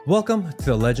Welcome to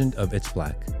the Legend of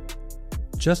ItsBlack.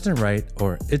 Justin Wright,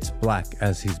 or ItsBlack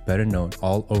as he's better known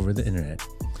all over the internet,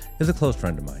 is a close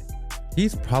friend of mine.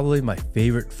 He's probably my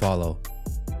favorite follow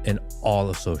in all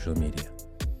of social media.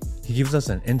 He gives us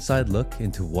an inside look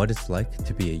into what it's like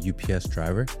to be a UPS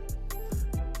driver.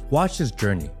 Watch his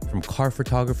journey from car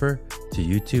photographer to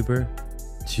YouTuber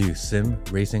to sim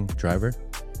racing driver.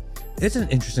 It's an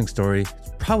interesting story.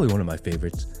 It's probably one of my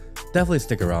favorites. Definitely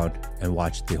stick around and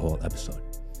watch the whole episode.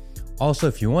 Also,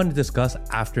 if you want to discuss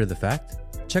after the fact,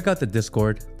 check out the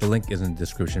Discord. The link is in the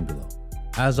description below.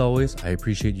 As always, I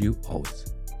appreciate you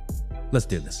always. Let's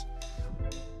do this.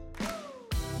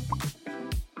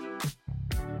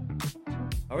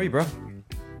 How are you, bro?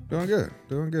 Doing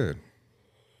good.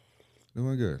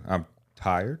 I'm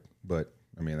tired, but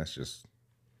I mean, that's just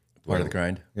Part of the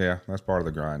grind. Yeah, that's part of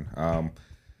the grind.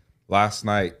 Last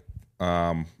night,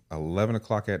 11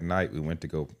 o'clock at night, we went to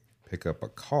go pick up a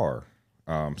car.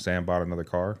 Sam bought another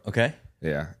car. Okay.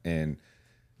 Yeah, and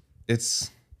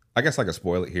it's, I guess I can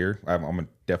spoil it here. I'm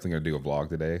definitely gonna do a vlog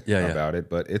today about it,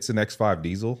 but it's an X5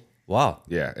 diesel. Wow.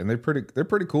 Yeah, and they're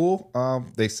pretty cool.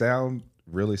 They sound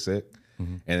really sick.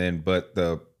 But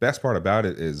the best part about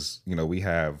it is, we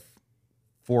have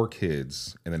 4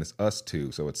 kids, and then it's us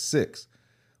 2, so it's 6.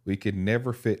 We could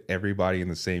never fit everybody in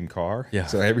the same car. Yeah.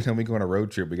 So every time we go on a road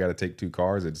trip, we got to take 2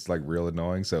 cars. It's like real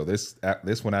annoying. So this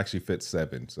one actually fits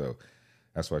 7. So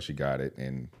that's why she got it.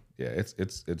 And yeah, it's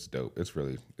dope. It's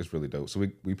really dope. So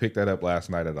we picked that up last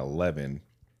night at 11,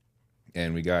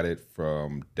 and we got it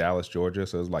from Dallas, Georgia.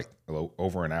 So it was like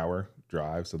over an hour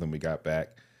drive. So then we got back,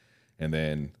 and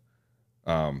then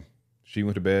she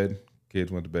went to bed,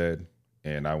 kids went to bed,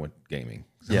 and I went gaming.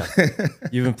 So. Yeah.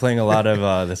 You've been playing a lot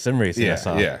of the sim racing. I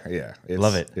saw. Yeah.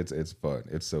 Love it. It's fun.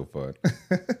 It's so fun.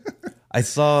 I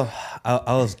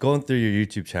was going through your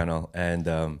YouTube channel, and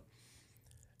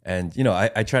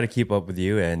I try to keep up with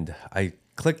you, and I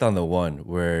clicked on the one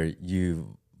where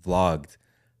you vlogged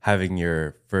having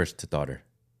your first daughter.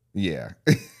 Yeah.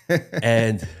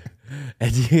 and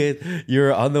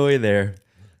you're on the way there,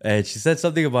 and she said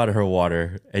something about her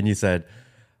water, and you said,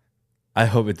 I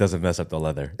hope it doesn't mess up the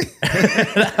leather.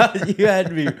 You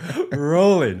had me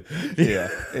rolling. Yeah.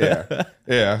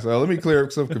 So let me clear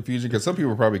up some confusion, because some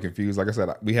people are probably confused. Like I said,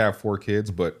 we have 4 kids,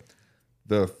 but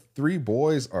the 3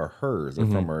 boys are hers. They're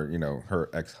from her, her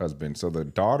ex-husband. So the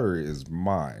daughter is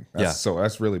mine. So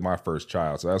that's really my first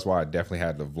child. So that's why I definitely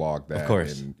had to vlog that, of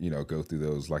course, and go through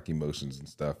those like emotions and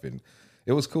stuff. And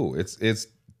it was cool. It's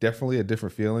definitely a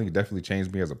different feeling. It definitely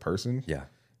changed me as a person. Yeah.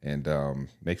 And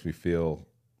makes me feel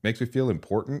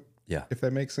important. Yeah. If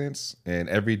that makes sense. And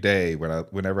every day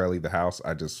whenever I leave the house,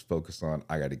 I just focus on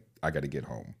I gotta get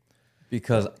home.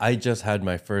 Because I just had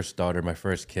my first daughter, my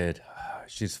first kid.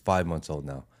 She's 5 months old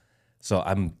now. So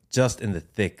I'm just in the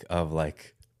thick of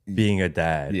like being a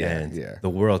dad and the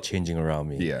world changing around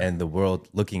me and the world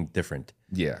looking different.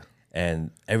 Yeah.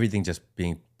 And everything just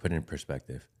being put in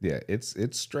perspective. Yeah,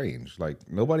 it's strange. Like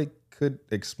nobody could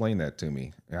explain that to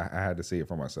me. I had to see it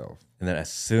for myself. And then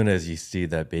as soon as you see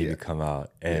that baby come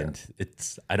out, and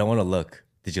I don't want to look.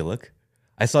 Did you look?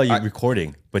 I saw you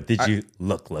recording, but did you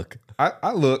look?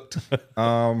 I looked.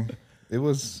 It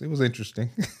was interesting.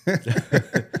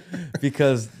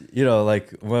 Because,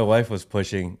 like my wife was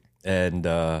pushing, and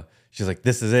she's like,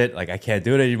 this is it. Like, I can't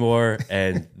do it anymore.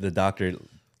 And the doctor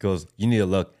goes, you need to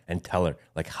look and tell her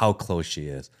like how close she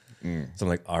is. So I'm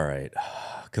like, all right.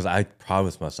 Because I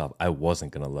promised myself I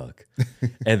wasn't going to look.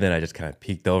 And then I just kind of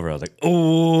peeked over. I was like,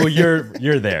 oh,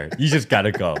 you're there. You just got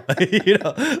to go.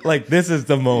 Like this is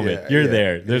the moment. You're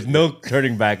there. There's no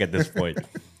turning back at this point.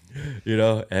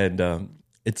 And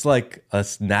it's like a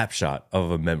snapshot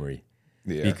of a memory.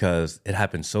 Yeah. Because it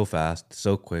happened so fast,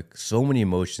 so quick, so many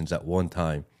emotions at one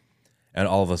time. And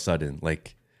all of a sudden,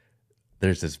 like,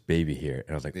 there's this baby here. And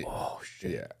I was like, oh,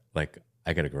 shit. Yeah. Like,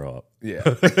 I got to grow up. Yeah.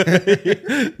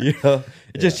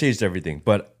 It just changed everything.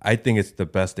 But I think it's the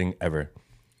best thing ever.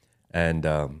 And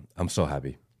I'm so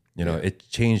happy. It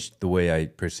changed the way I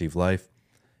perceive life.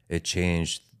 It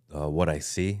changed what I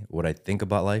see, what I think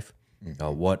about life,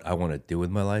 what I want to do with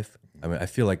my life. I mean, I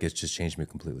feel like it's just changed me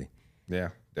completely. Yeah,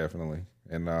 definitely.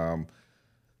 And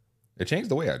it changed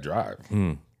the way I drive.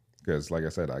 Because like I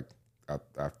said,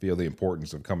 I feel the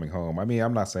importance of coming home. I mean,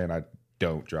 I'm not saying I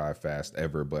don't drive fast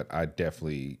ever, but I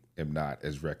definitely am not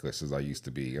as reckless as I used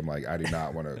to be. I'm like, I do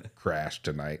not want to crash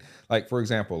tonight. Like, for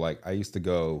example, like I used to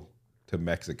go to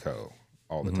Mexico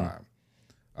all the time.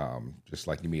 Just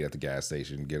like you meet at the gas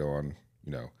station, get on,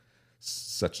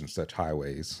 such and such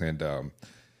highways. And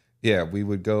we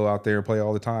would go out there and play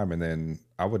all the time. And then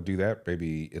I would do that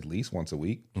maybe at least once a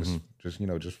week, just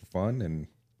for fun. And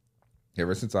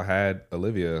Ever since I had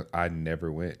Olivia, I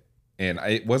never went. And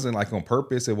it wasn't like on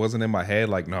purpose. It wasn't in my head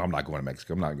like, no, I'm not going to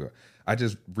Mexico. I'm not going. I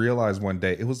just realized one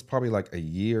day, it was probably like a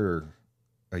year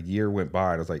went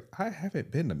by. And I was like, I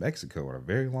haven't been to Mexico in a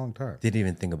very long time. Didn't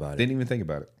even think about it. Didn't even think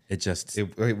about it.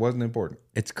 It wasn't important.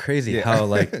 It's crazy how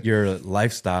like your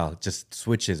lifestyle just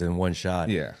switches in one shot.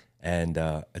 Yeah. And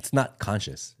it's not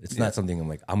conscious. It's not something I'm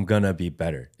like, I'm going to be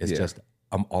better. It's just,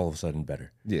 I'm all of a sudden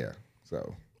better. Yeah.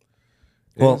 So.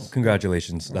 Well,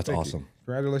 congratulations. That's awesome.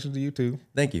 Congratulations to you too.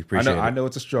 Thank you. Appreciate it. I know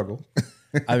it's a struggle.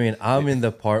 I mean, I'm in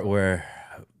the part where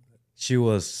she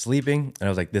was sleeping and I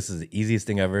was like, this is the easiest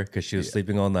thing ever because she was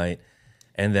sleeping all night.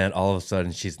 And then all of a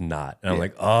sudden she's not. And I'm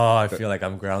like, oh, I feel like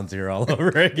I'm ground zero all over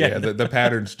again. Yeah, the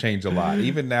patterns change a lot.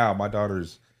 Even now, my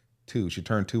daughter's 2. She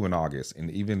turned 2 in August. And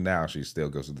even now, she still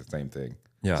goes through the same thing.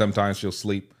 Yeah. Sometimes she'll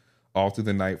sleep all through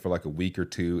the night for like a week or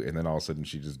 2. And then all of a sudden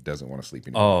she just doesn't want to sleep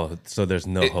anymore. Oh, so there's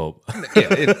no hope.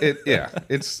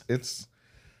 It's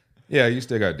you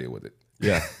still got to deal with it.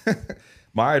 Yeah.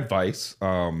 My advice,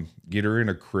 get her in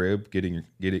a crib, get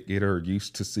her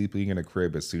used to sleeping in a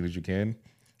crib as soon as you can.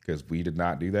 Because we did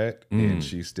not do that, and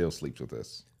she still sleeps with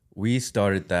us. We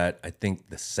started that, I think,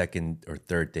 the second or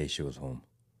third day she was home.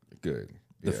 Good.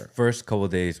 The first couple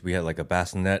of days, we had like a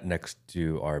bassinet next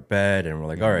to our bed, and we're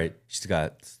like, all right, she's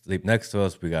got to sleep next to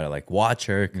us. We got to like watch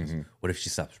her. What if she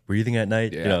stops breathing at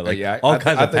night? Yeah. You know, like all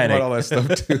kinds of panic. I think about all that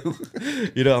stuff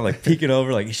too. You know, I'm like peeking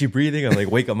over, like, is she breathing? I'm like,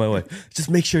 wake up my wife.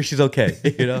 Just make sure she's okay,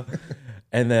 you know?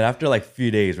 And then after like a few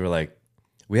days, we're like,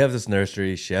 we have this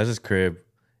nursery. She has this crib.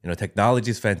 You know,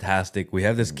 technology is fantastic. We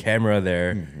have this camera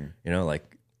there. You know,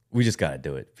 like we just got to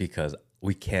do it because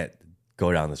we can't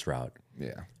go down this route.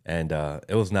 Yeah. And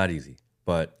it was not easy,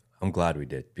 but I'm glad we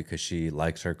did because she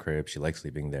likes her crib. She likes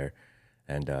sleeping there.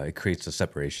 And it creates a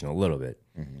separation a little bit.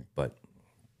 But,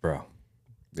 bro.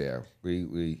 Yeah,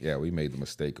 we made the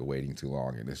mistake of waiting too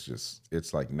long, and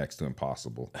it's like next to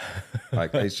impossible.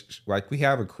 Like we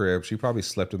have a crib. She probably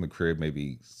slept in the crib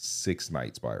maybe 6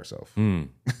 nights by herself.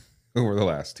 Over the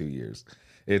last 2 years.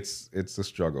 It's a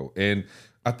struggle. And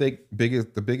I think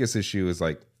the biggest issue is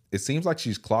like it seems like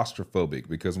she's claustrophobic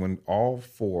because when all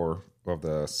 4 of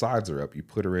the sides are up, you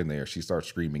put her in there, she starts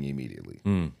screaming immediately.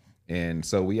 And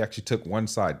so we actually took one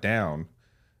side down,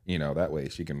 you know, that way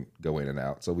she can go in and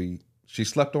out. So she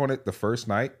slept on it the first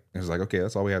night and it was like, okay,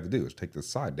 that's all we have to do is take the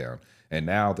side down. And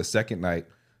now the second night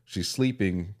she's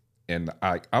sleeping. And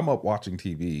I'm up watching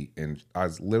TV, and I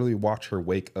literally watch her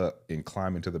wake up and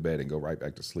climb into the bed and go right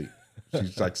back to sleep.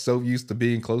 She's like so used to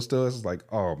being close to us. It's like,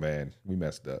 oh man, we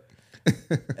messed up.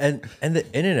 and the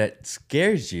internet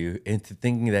scares you into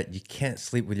thinking that you can't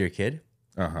sleep with your kid.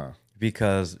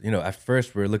 Because, you know, at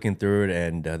first we're looking through it,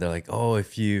 and they're like, oh,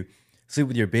 if you sleep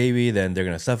with your baby, then they're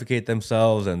gonna suffocate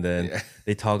themselves, and then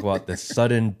they talk about the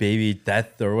sudden baby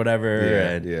death or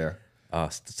whatever.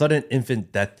 Sudden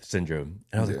infant death syndrome.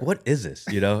 And I was like, what is this?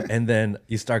 You know? And then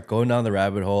you start going down the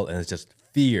rabbit hole and it's just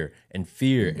fear and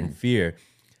fear and fear.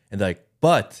 And like,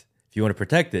 but if you want to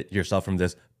protect yourself from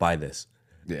this, buy this.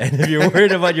 And if you're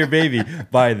worried about your baby,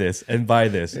 buy this and buy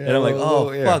this. And I'm like,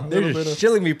 fuck, they're just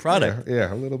shilling me product.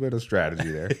 Yeah, a little bit of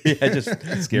strategy there. Just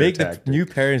make the new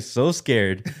parents so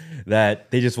scared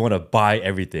that they just want to buy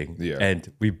everything.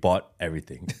 And we bought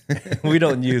everything. We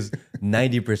don't use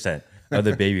 90% of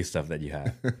the baby stuff that you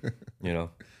have, you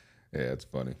know? Yeah, it's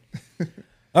funny.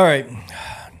 All right.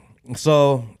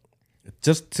 So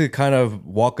just to kind of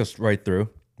walk us right through,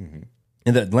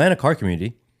 in the Atlanta car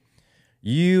community,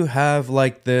 you have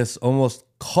like this almost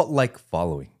cult-like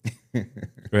following,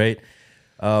 right?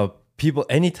 People,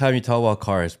 anytime you talk about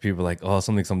cars, people are like, oh,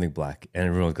 something black. And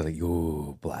everyone's like,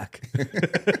 ooh, black.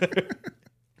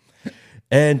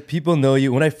 And people know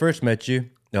you. When I first met you,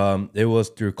 it was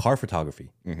through car photography.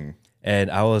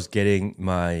 And I was getting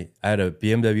I had a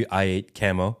BMW i8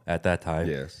 camo at that time.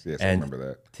 Yes, and I remember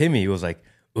that. Timmy was like,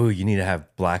 ooh, you need to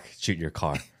have black shoot your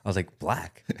car. I was like,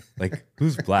 black? Like,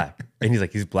 who's black? And he's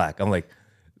like, he's black. I'm like,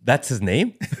 that's his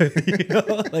name? You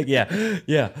know? Like,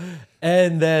 yeah.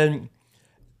 And then,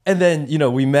 you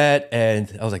know, we met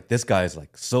and I was like, this guy's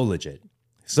like so legit,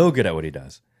 so good at what he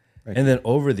does. And then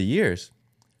over the years,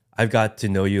 I've got to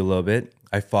know you a little bit.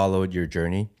 I followed your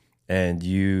journey and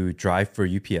you drive for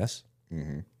UPS.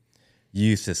 You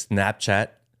used to Snapchat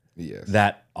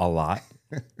that a lot.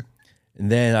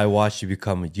 And then I watched you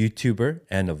become a YouTuber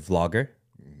and a vlogger.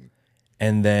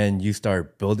 And then you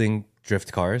start building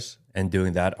drift cars and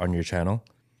doing that on your channel.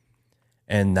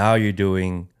 And now you're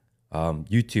doing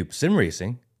YouTube sim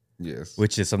racing,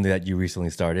 which is something that you recently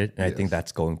started. And I think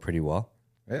that's going pretty well.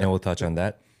 And we'll touch on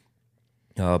that.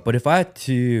 But if I had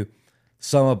to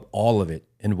sum up all of it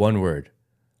in one word,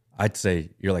 I'd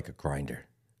say you're like a grinder.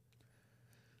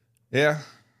 Yeah,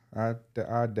 I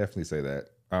definitely say that.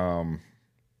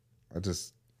 I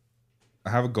just I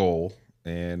have a goal,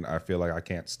 and I feel like I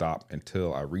can't stop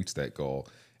until I reach that goal.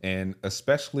 And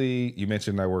especially, you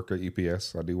mentioned I work at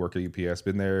UPS. I do work at UPS.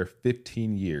 Been there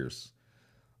 15 years.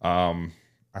 Um,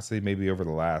 I say maybe over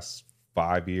the last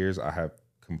 5 years, I have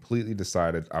completely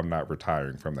decided I'm not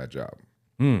retiring from that job.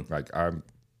 Hmm. Like I'm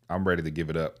ready to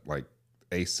give it up like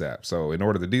ASAP. So in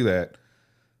order to do that,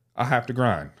 I have to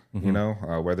grind.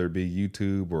 Mm-hmm. Whether it be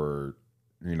YouTube or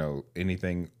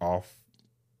anything off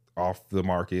the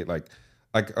market.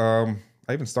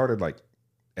 I even started like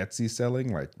Etsy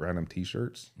selling like random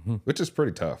T-shirts, Mm-hmm. which is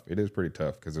pretty tough. It is pretty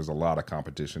tough because there's a lot of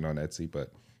competition on Etsy,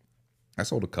 but I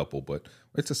sold a couple, but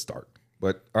it's a start.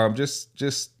 But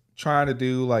just trying to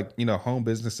do like home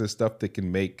businesses, stuff that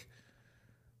can make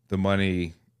the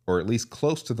money or at least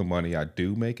close to the money I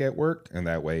do make at work, and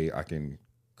that way I can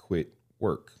quit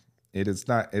work. It is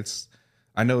not. It's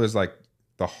I know it's like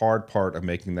the hard part of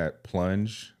making that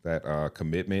plunge, that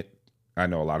commitment. I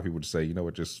know a lot of people just say, you know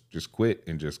what, just quit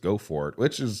and just go for it,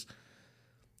 which is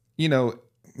you know,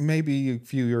 maybe a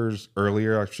few years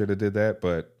earlier I should have did that,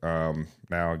 but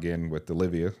now again with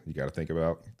Olivia, you got to think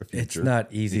about the It's future. not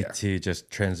easy Yeah. to just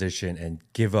transition and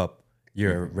give up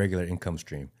your regular income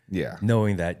stream, Yeah,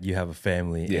 knowing that you have a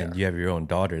family Yeah. and you have your own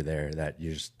daughter there that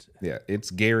you just. yeah,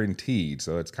 it's guaranteed,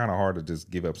 so it's kind of hard to just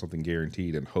give up something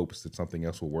guaranteed in hopes that something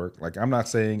else will work. Like I'm not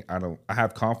saying I don't. I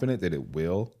have confidence that it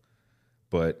will,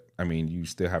 but I mean, you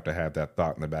still have to have that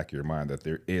thought in the back of your mind that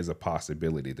there is a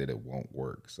possibility that it won't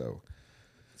work. So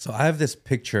So I have this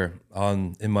picture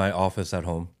on in my office at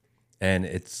home, and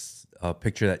it's a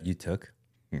picture that you took,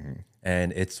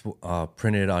 and it's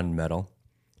printed on metal.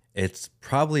 It's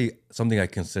probably something I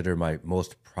consider my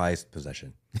most prized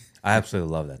possession. I absolutely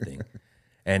love that thing,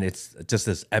 and it's just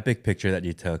this epic picture that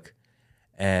you took.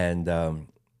 And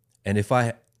if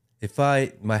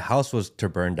I my house was to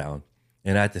burn down,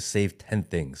 and I had to save 10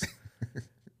 things,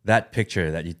 that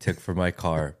picture that you took for my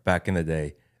car back in the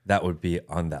day, that would be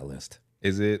on that list.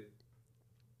 is it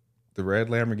the red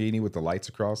Lamborghini with the lights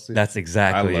across it? That's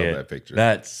exactly I love it. that picture.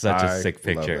 That's such a I sick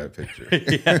picture. love that picture.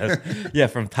 Yes. Yeah,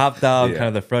 from top down, Yeah. kind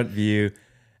of the front view.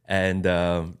 And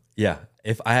yeah,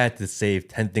 if I had to save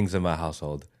 10 things in my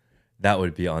household, that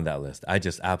would be on that list. I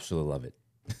just absolutely love it.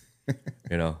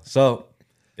 So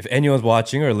if anyone's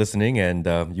watching or listening and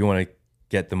you want to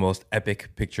get the most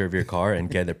epic picture of your car and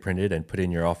get it printed and put it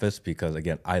in your office, because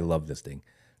again, I love this thing.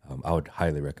 I would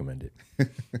highly recommend it.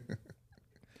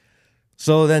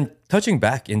 So then touching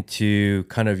back into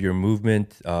kind of your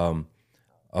movement of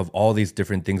all these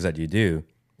different things that you do,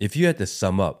 if you had to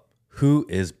sum up, who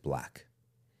is Black?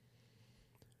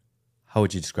 How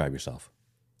would you describe yourself?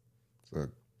 It's a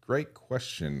great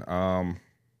question.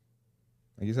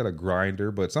 Like you said, a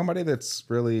grinder, but somebody that's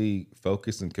really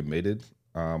focused and committed.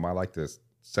 I like to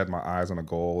set my eyes on a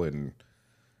goal, and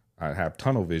I have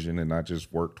tunnel vision, and I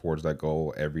just work towards that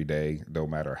goal every day, no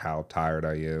matter how tired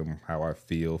I am, how I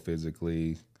feel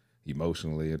physically,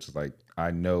 emotionally. It's just like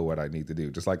I know what I need to do.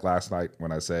 Just like last night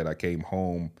when I said I came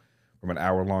home from an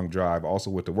hour-long drive, also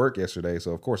went to work yesterday.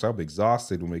 So of course I'm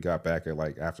exhausted when we got back at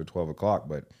like after 12 o'clock.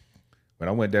 But when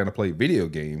I went down to play video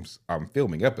games, I'm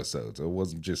filming episodes. So it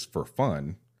wasn't just for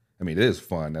fun. I mean, it is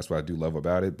fun. That's what I do love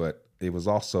about it. But it was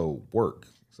also work.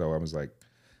 So I was like,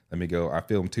 let me go. I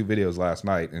filmed 2 videos last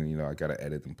night, and I got to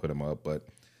edit and put them up. But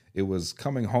it was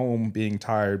coming home, being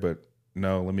tired. But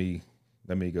no, let me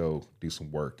go do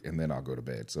some work, and then I'll go to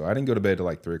bed. So I didn't go to bed till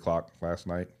like 3 o'clock last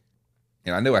night,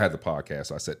 and I knew I had the podcast,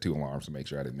 so I set 2 alarms to make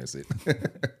sure I didn't miss it.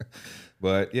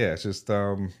 But yeah, it's just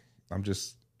I'm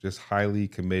just highly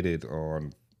committed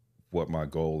on what my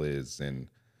goal is, and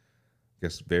I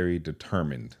guess very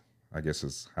determined, I guess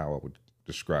is how I would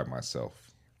describe myself.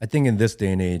 I think in this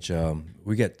day and age,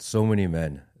 we get so many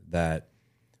men that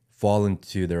fall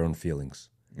into their own feelings,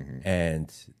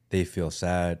 and they feel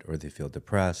sad or they feel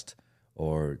depressed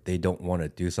or they don't want to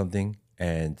do something,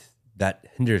 and that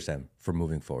hinders them from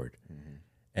moving forward.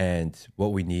 And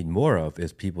what we need more of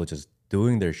is people just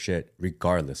doing their shit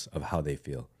regardless of how they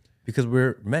feel, because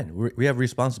we're men. We have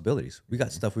responsibilities. We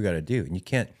got stuff we got to do, and you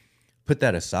can't put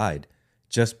that aside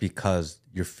just because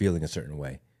you're feeling a certain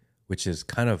way, which is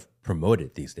kind of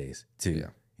promoted these days to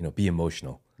be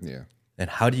emotional. Yeah. And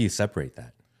how do you separate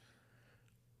that?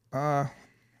 Uh,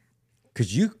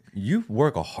 Because you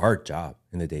work a hard job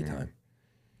in the daytime,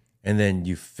 and then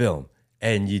you film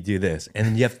and you do this, and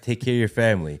then you have to take care of your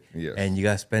family, Yes. and you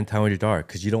got to spend time with your daughter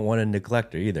because you don't want to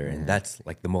neglect her either, and that's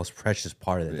like the most precious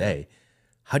part of the day.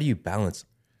 How do you balance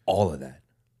all of that?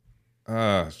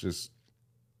 it's just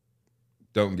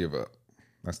don't give up.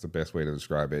 That's the best way to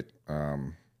describe it.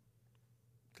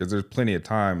 Because Because there's plenty of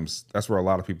times, that's where a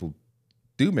lot of people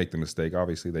do make the mistake.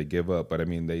 Obviously, they give up, but I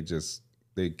mean, they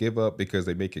give up because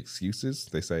they make excuses.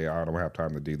 They say, I don't have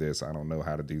time to do this. I don't know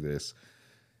how to do this.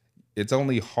 It's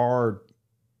only hard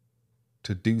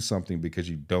to do something because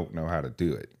you don't know how to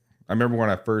do it. I remember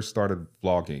when I first started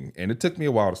vlogging, and it took me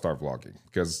a while to start vlogging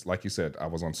because, like you said, I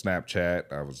was on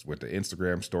Snapchat, I went to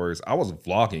Instagram stories, I was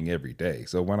vlogging every day.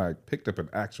 So when I picked up an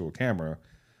actual camera,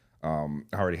 I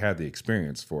already had the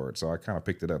experience for it, so I kind of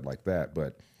picked it up like that.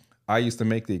 But I used to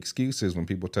make the excuses when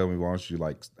people tell me, "Why don't you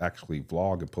like actually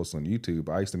vlog and post on YouTube?"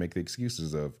 I used to make the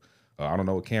excuses of, "I don't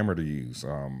know what camera to use.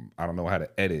 I don't know how to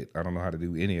edit. I don't know how to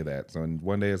do any of that." So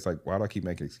one day it's like, why do I keep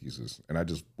making excuses? And I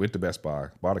just went to Best Buy,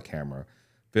 bought a camera,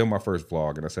 filmed my first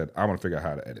vlog, and I said, I want to figure out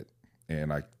how to edit.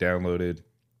 And I downloaded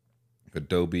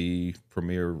Adobe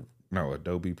Premiere,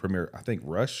 I think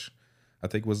Rush, I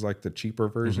think was like the cheaper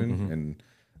version. And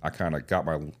I kind of got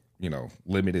my,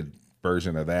 limited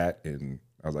version of that. And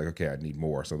I was like, okay, I need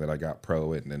more. So then I got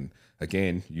Pro. And then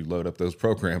again, you load up those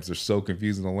programs. They're so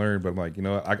confusing to learn, but I'm like,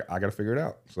 I got to figure it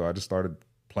out. So I just started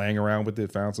playing around with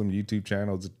it, found some YouTube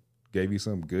channels, gave you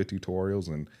some good tutorials.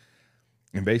 And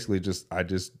basically I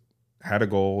just had a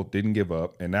goal, didn't give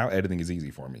up, and now editing is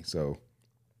easy for me. So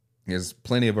there's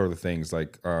plenty of other things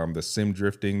like the sim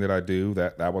drifting that I do.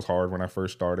 That was hard when I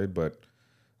first started, but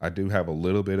I do have a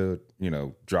little bit of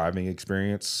driving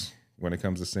experience when it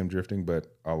comes to sim drifting. But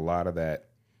a lot of that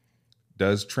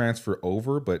does transfer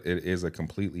over, but it is a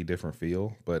completely different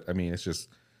feel. But I mean, it's just,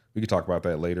 we could talk about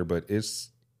that later. But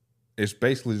it's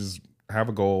basically just have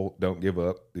a goal, don't give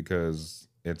up, because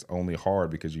it's only hard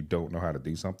because you don't know how to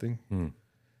do something.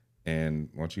 And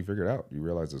once you figure it out, you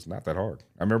realize it's not that hard.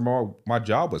 I remember my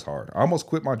job was hard. I almost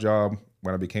quit my job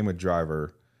when I became a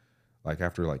driver, like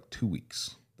after like 2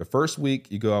 weeks. The first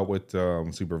week you go out with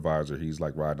supervisor. He's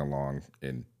like riding along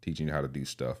and teaching you how to do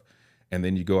stuff. And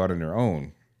then you go out on your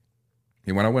own.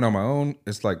 And when I went on my own,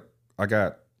 it's like I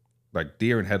got like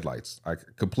deer in headlights. I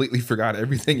completely forgot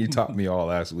everything you taught me all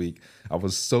last week. I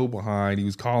was so behind. He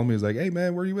was calling me. He was like, "Hey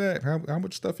man, where you at? How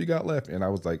much stuff you got left?" And I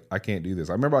was like, I can't do this.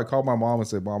 I remember I called my mom and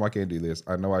said, "Mom, I can't do this.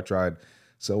 I know I tried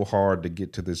so hard to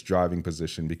get to this driving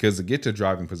position, because to get to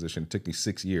driving position, it took me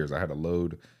 6 years. I had to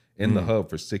load in the hub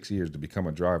for 6 years to become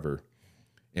a driver.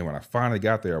 And when I finally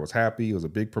got there, I was happy. It was a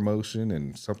big promotion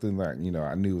and something that,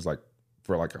 I knew was like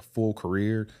for like a full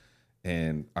career.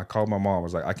 And I called my mom. I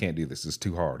was like, I can't do this. It's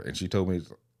too hard. And she told me,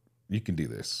 you can do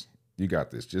this. You got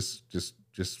this.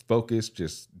 Just focus.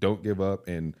 Just don't give up.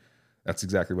 And that's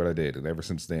exactly what I did. And ever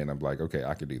since then, I'm like, okay,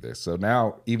 I can do this. So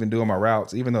now, even doing my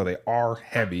routes, even though they are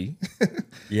heavy,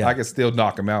 I can still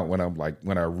knock them out when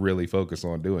I really focus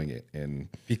on doing it. And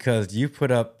because you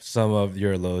put up some of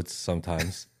your loads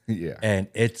sometimes, and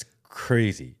it's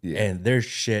crazy, and there's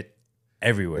shit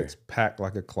everywhere. It's packed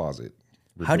like a closet.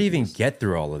 Ridiculous. How do you even get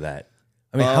through all of that?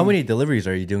 I mean, how many deliveries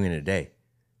are you doing in a day?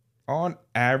 On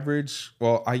average,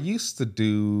 well, I used to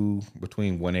do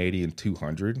between 180 and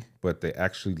 200, but they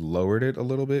actually lowered it a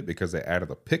little bit because they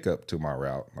added a pickup to my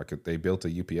route. Like they built a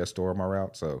UPS store on my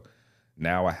route. So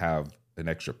now I have an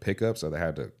extra pickup. So they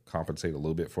had to compensate a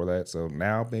little bit for that. So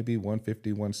now maybe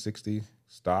 150, 160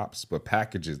 stops, but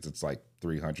packages, it's like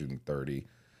 330.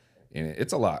 And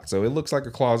it's a lot. So it looks like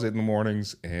a closet in the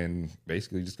mornings, and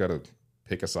basically you just got to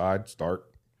pick a side, start,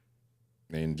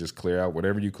 and just clear out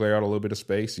whatever you clear out a little bit of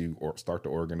space. You start to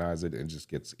organize it, and it just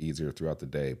gets easier throughout the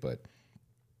day. But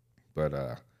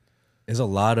is a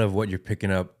lot of what you're picking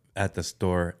up at the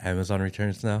store Amazon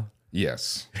returns now?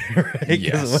 Yes. Right?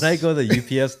 Because when I go to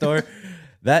the UPS store,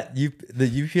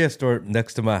 the UPS store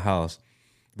next to my house,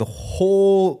 the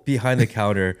whole behind the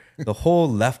counter, the whole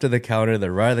left of the counter,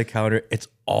 the right of the counter, it's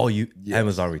all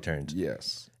Amazon returns.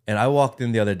 Yes. And I walked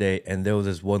in the other day, and there was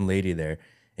this one lady there,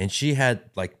 and she had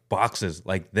like boxes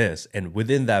like this, and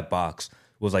within that box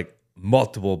was like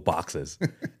multiple boxes.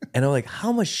 And I'm like,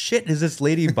 how much shit is this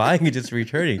lady buying and just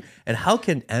returning? And how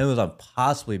can Amazon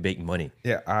possibly make money?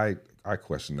 Yeah, I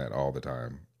question that all the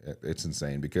time. It's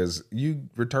insane because you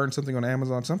return something on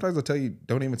Amazon, sometimes they'll tell you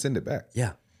don't even send it back.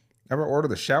 Yeah. I ever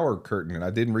ordered a shower curtain and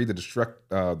I didn't read the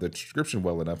description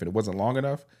well enough, and it wasn't long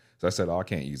enough. So I said, I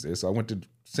can't use this. So I went to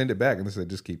send it back, and they said,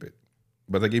 just keep it.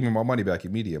 But they gave me my money back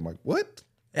immediately. I'm like, what?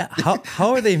 Yeah,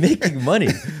 how are they making money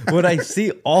when I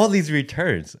see all these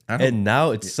returns? And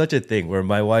now it's such a thing where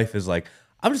my wife is like,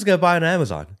 I'm just going to buy on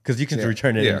Amazon because you can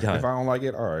return it anytime. If I don't like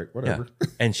it, all right, whatever. Yeah.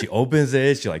 And she opens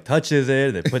it, she like touches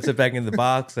it, then puts it back in the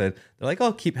box, and they're like,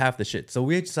 oh, keep half the shit. So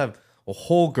we just have a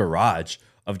whole garage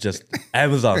of just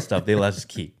Amazon stuff they let us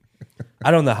keep.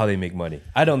 I don't know how they make money.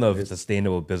 I don't know if it's a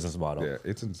sustainable business model. Yeah,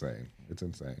 it's insane. It's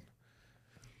insane.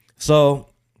 So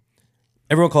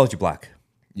everyone calls you Black.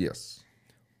 Yes.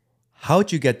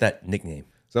 How'd you get that nickname?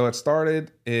 So it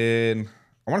started I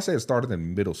want to say it started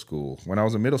in middle school. When I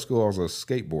was in middle school, I was a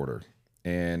skateboarder,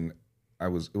 and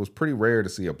it was pretty rare to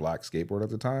see a black skateboarder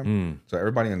at the time. So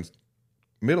everybody in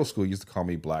middle school used to call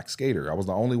me Black Skater. I was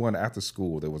the only one after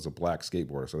school that was a black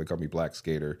skateboarder, so they called me Black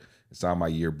Skater. It's on my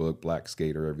yearbook, Black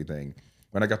Skater, everything.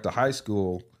 When I got to high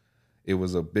school, it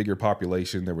was a bigger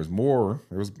population. There was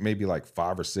maybe like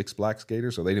 5 or 6 black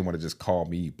skaters, so they didn't want to just call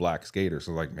me Black Skater.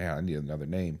 So like, man, I need another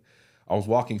name. I was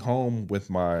walking home with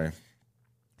my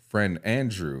friend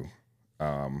Andrew,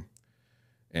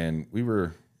 and we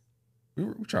were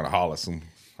trying to holler at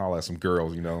some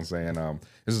girls, you know what I'm saying?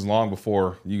 This is long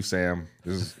before you, Sam.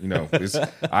 This is,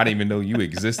 I didn't even know you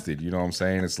existed, you know what I'm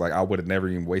saying? It's like I would have never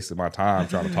even wasted my time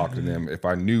trying to talk to them if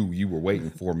I knew you were waiting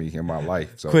for me in my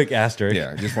life. So quick asterisk.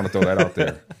 Yeah, I just want to throw that out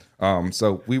there.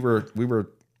 So we were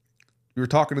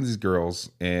talking to these girls,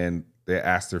 and they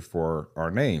asked her for our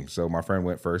name. So my friend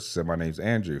went first, said, my name's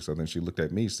Andrew. So then she looked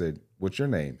at me, said, what's your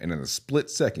name? And in a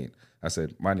split second, I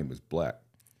said, my name is Black.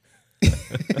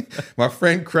 My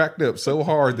friend cracked up so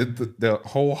hard that the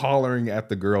whole hollering at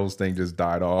the girls thing just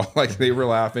died off. Like they were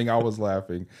laughing, I was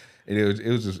laughing, and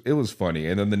it was funny.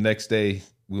 And then the next day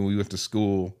when we went to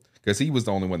school, because he was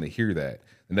the only one to hear that.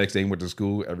 The next day he went to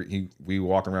school. We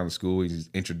walking around the school. He's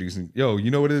introducing, yo,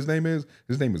 you know what his name is?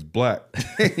 His name is Black.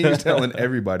 He was telling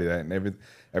everybody that, and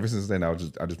ever since then I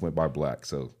just went by Black.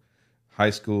 So high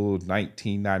school,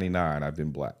 1999, I've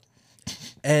been Black.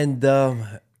 And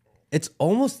it's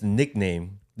almost a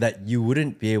nickname that you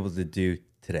wouldn't be able to do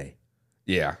today.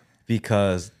 Yeah.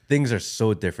 Because things are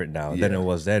so different now than it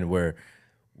was then, where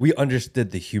we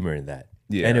understood the humor in that.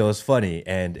 Yeah. And it was funny,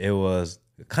 and it was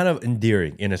kind of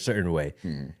endearing in a certain way.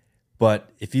 But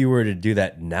if you were to do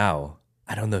that now,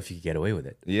 I don't know if you could get away with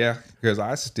it. Yeah, because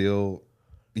I still,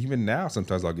 even now,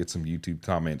 sometimes I'll get some YouTube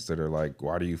comments that are like,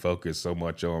 why do you focus so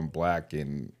much on Black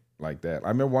and like that? I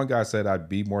remember one guy said I'd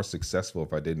be more successful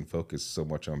if I didn't focus so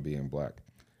much on being Black.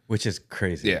 Which is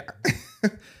crazy. Yeah.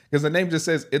 Because the name just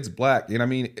says it's Black. And I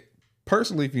mean,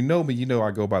 personally, if you know me, you know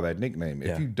I go by that nickname.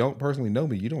 If you don't personally know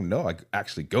me, you don't know I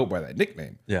actually go by that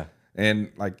nickname. Yeah.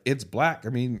 And like, it's Black. I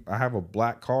mean, I have a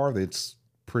black car that's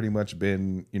pretty much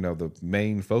been, the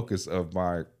main focus of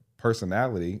my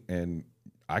personality. And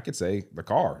I could say the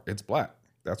car, it's Black.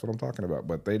 That's what I'm talking about.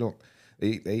 But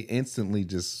they instantly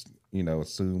just,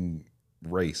 assume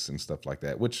race and stuff like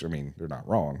that, which, I mean, they're not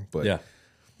wrong, but yeah,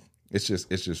 it's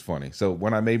just funny. So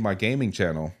when I made my gaming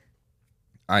channel,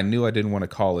 I knew I didn't want to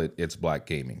call it It's Black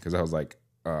Gaming, because I was like,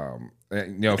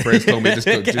 friends told me just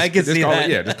call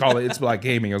it It's Black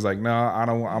Gaming. I was like, no, I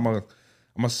don't. I'm gonna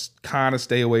kind of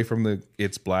stay away from the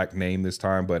It's Black name this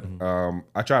time. But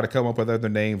I tried to come up with other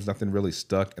names. Nothing really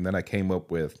stuck, and then I came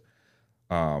up with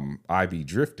IB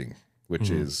Drifting, which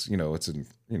is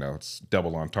it's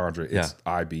double entendre. It's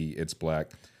IB, It's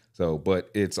Black. So, but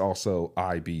it's also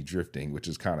IB Drifting, which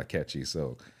is kind of catchy.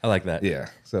 So I like that. Yeah.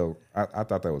 So I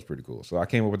thought that was pretty cool. So I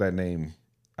came up with that name.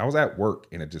 I was at work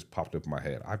and it just popped up in my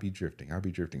head. IB Drifting.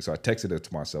 So I texted it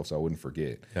to myself so I wouldn't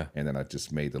forget. Yeah. And then I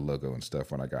just made the logo and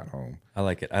stuff when I got home. I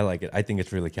like it. I think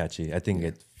it's really catchy. I think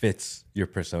it fits your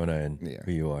persona and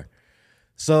who you are.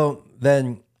 So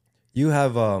then you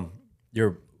have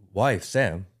your wife,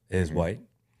 Sam, is white.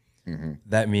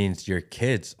 That means your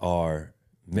kids are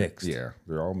mixed. Yeah,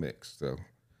 they're all mixed. So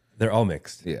they're all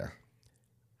mixed. Yeah.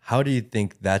 How do you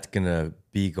think that's gonna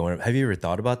be going? Have you ever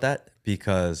thought about that?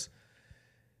 Because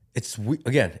it's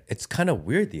kind of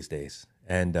weird these days.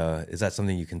 And is that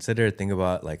something you consider? Think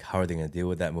about, like, how are they gonna deal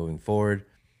with that moving forward?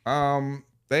 Or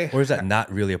is that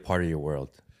not really a part of your world?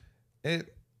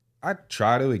 I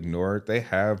try to ignore it. They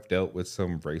have dealt with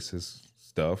some racist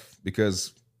stuff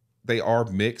because they are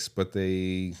mixed, but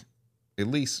they at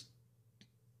least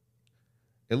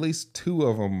two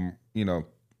of them,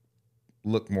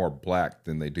 look more black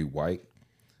than they do white.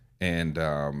 And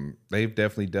they've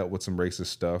definitely dealt with some racist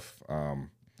stuff.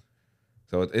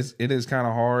 So it is kind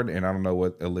of hard, and I don't know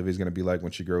what Olivia's going to be like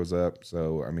when she grows up.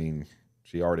 So, I mean,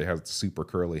 she already has super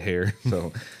curly hair.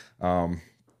 So, I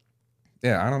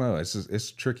don't know.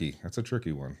 It's tricky. That's a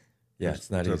tricky one. Yeah, it's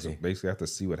not easy. Basically, have to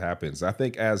see what happens. I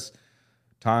think as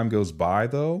time goes by,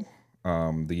 though,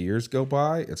 the years go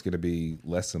by, it's going to be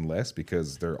less and less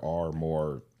because there are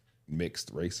more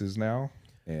mixed races now.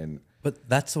 But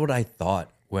that's what I thought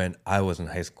when I was in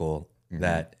high school,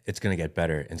 that it's going to get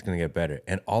better and it's going to get better.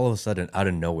 And all of a sudden, out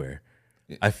of nowhere,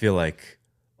 I feel like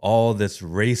all this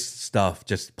race stuff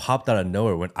just popped out of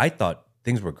nowhere when I thought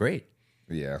things were great.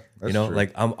 Yeah, that's true.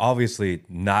 Like, I'm obviously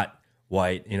not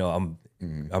white.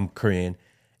 I'm Korean,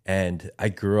 and I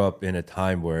grew up in a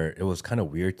time where it was kind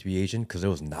of weird to be Asian because there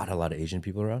was not a lot of Asian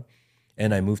people around.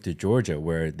 And I moved to Georgia,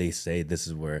 where they say this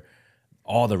is where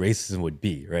all the racism would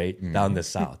be, right? Down the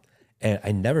South. And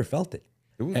I never felt it.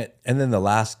 And then the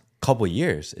last couple of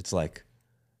years, it's like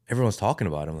everyone's talking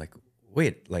about it. I'm like,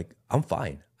 wait, like I'm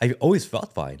fine. I always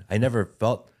felt fine. I never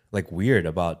felt like weird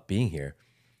about being here.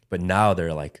 But now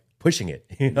they're like pushing it,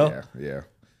 you know? Yeah,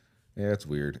 it's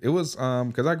weird. It was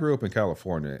because I grew up in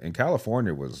California, and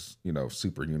California was,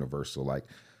 super universal. Like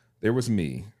there was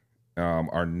me.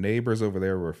 Our neighbors over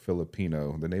there were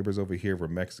Filipino. The neighbors over here were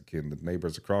Mexican. The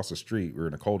neighbors across the street were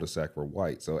in a cul-de-sac were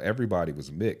white. So everybody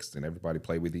was mixed and everybody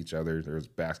played with each other. There was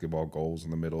basketball goals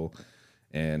in the middle.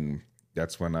 And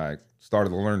that's when I started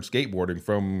to learn skateboarding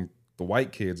from the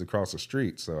white kids across the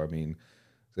street. So, I mean,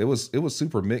 it was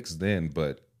super mixed then.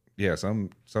 But yeah,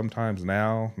 sometimes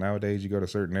nowadays you go to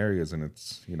certain areas and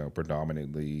it's,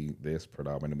 predominantly this,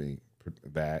 predominantly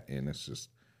that. And it's just,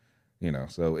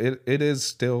 so it is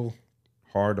still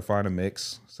hard to find a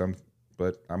mix.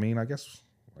 But I mean, I guess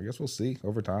we'll see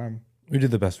over time. We do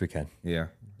the best we can. Yeah.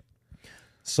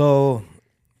 So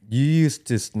you used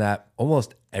to snap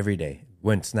almost every day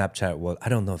when Snapchat was. I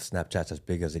don't know if Snapchat's as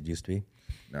big as it used to be.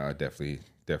 No, it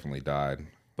definitely died.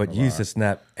 But you used to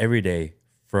snap every day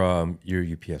from your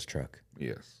UPS truck.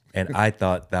 Yes. And I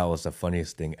thought that was the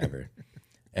funniest thing ever.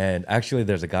 And actually,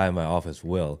 there's a guy in my office,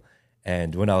 Will.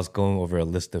 And when I was going over a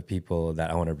list of people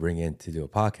that I want to bring in to do a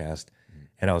podcast,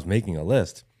 and I was making a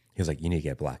list, he was like, "You need to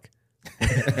get Black."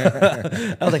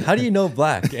 I was like, "How do you know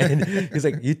Black?" And he's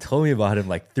like, "You told me about him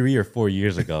like 3 or 4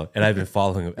 years ago, and I've been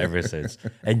following him ever since.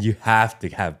 And you have to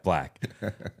have Black."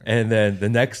 And then the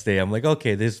next day, I'm like,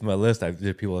 "Okay, this is my list. I have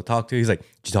people to talk to." He's like,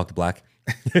 "Did you talk to Black?"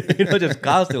 Just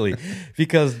constantly,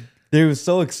 because they were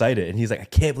so excited. And he's like, "I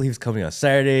can't believe he's coming on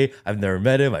Saturday. I've never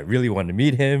met him. I really want to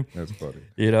meet him." That's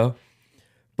funny.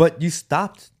 But you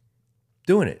stopped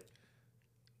doing it.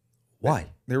 Why?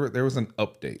 There was an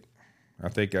update. I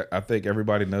think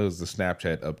everybody knows the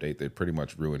Snapchat update that pretty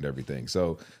much ruined everything.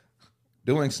 So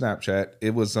doing Snapchat,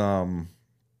 it was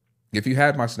if you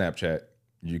had my Snapchat,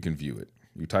 you can view it.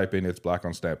 You type in ItsBlack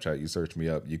on Snapchat, you search me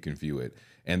up, you can view it.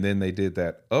 And then they did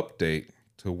that update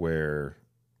to where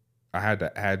I had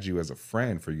to add you as a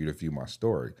friend for you to view my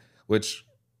story, which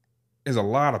is a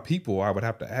lot of people I would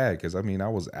have to add, because I mean I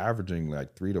was averaging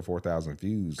like 3,000 to 4,000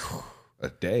 views a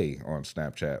day on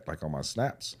Snapchat, like on my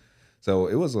snaps. So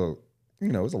it was a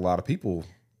lot of people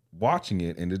watching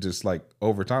it, and it just like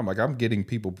over time, like I'm getting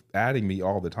people adding me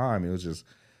all the time. It was just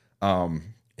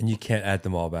and you can't add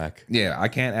them all back. Yeah, I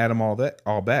can't add them all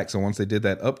back. So once they did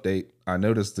that update, I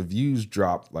noticed the views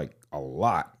dropped like a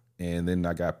lot. And then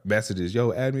I got messages,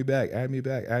 "Yo, add me back, add me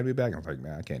back, add me back." I was like,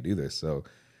 "Man, I can't do this." So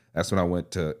that's when I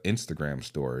went to Instagram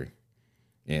story.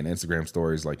 And Instagram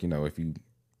story is like, if you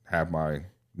have my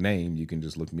name, you can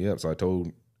just look me up. So I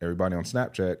told everybody on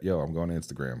Snapchat, "Yo, I'm going to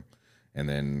Instagram." And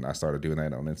then I started doing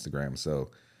that on Instagram.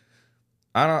 So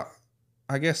I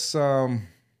guess I'm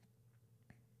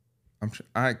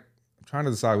trying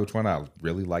to decide which one I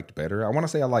really liked better. I want to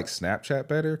say I like Snapchat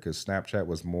better, because Snapchat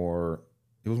was more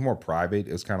private.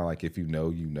 It was kind of like, if you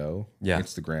know. Yeah.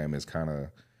 Instagram is kind of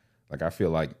like, I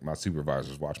feel like my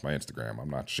supervisors watch my Instagram. I'm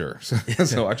not sure.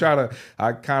 So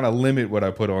I kind of limit what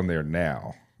I put on there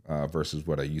now versus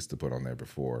what I used to put on there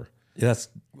before. Yeah, that's,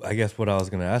 I guess, what I was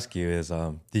going to ask you is,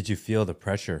 did you feel the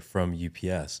pressure from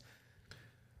UPS?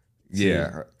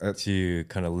 To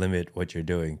kind of limit what you're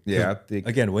doing? Yeah, I think,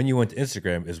 again, when you went to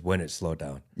Instagram is when it slowed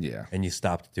down. Yeah. And you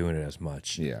stopped doing it as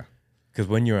much. Yeah. Because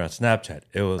when you were on Snapchat,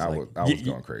 it was I was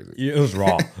going crazy. It was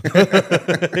raw.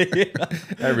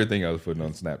 Everything I was putting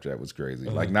on Snapchat was crazy.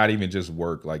 Like, not even just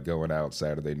work, like going out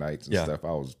Saturday nights and stuff.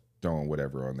 I was throwing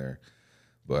whatever on there.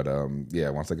 But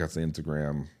once I got to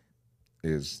Instagram,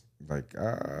 is like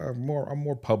I'm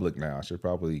more public now. I should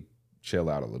probably chill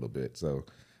out a little bit. So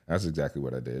that's exactly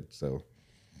what I did. So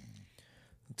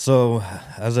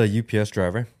as a UPS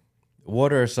driver,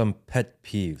 what are some pet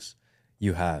peeves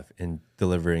you have in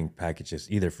delivering packages,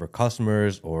 either for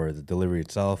customers or the delivery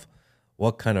itself?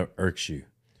 What kind of irks you?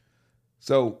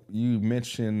 So you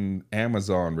mentioned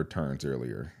Amazon returns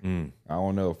earlier. I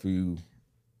don't know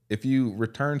if you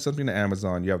return something to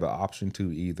Amazon, you have the option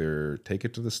to either take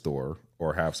it to the store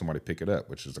or have somebody pick it up,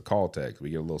 which is a call tag. We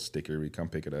get a little sticker, we come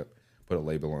pick it up, put a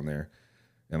label on there.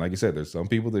 And like you said, there's some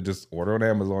people that just order on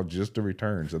Amazon just to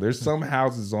return. So there's some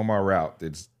houses on my route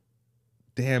that's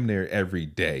damn near every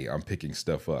day I'm picking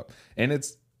stuff up. And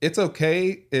it's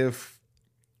okay if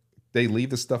they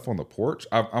leave the stuff on the porch.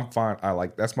 I'm fine.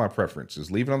 That's my preference. Just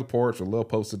leave it on the porch with a little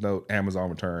post-it note, Amazon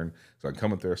return. So I can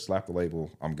come up there, slap the label,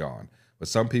 I'm gone. But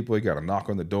some people, you got to knock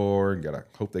on the door and got to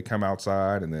hope they come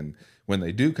outside. And then when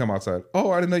they do come outside,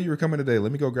 oh, I didn't know you were coming today.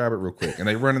 Let me go grab it real quick. And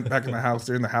they run back in the house.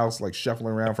 They're in the house like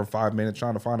shuffling around for 5 minutes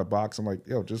trying to find a box. I'm like,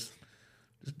 yo, just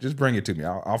bring it to me.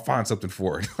 I'll find something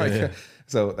for it. Like,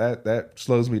 so that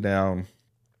slows me down.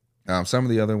 Some of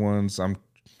the other ones, I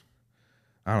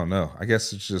don't know. I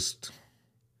guess it's just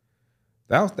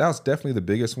that was definitely the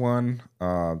biggest one.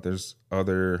 There's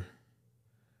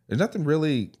nothing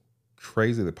really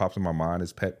crazy that pops in my mind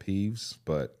as pet peeves,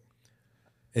 but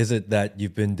is it that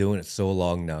you've been doing it so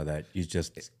long now that you've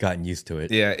just gotten used to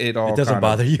it? Yeah, it doesn't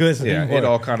bother you as anymore. It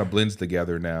all kind of blends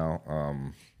together now.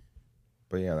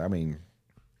 But yeah, I mean,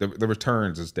 the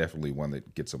returns is definitely one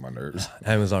that gets on my nerves.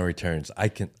 Amazon returns. I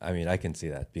can see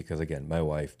that because again, my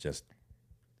wife just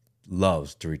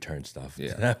loves to return stuff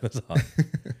to Amazon.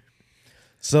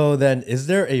 So then, is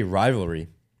there a rivalry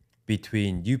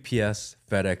between UPS,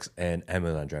 FedEx, and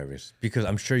Amazon drivers? Because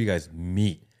I'm sure you guys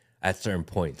meet at certain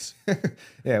points.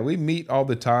 Yeah, we meet all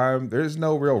the time. There's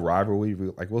no real rivalry.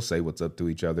 Like, we'll say what's up to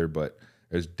each other, but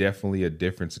there's definitely a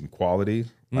difference in quality.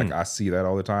 Like, I see that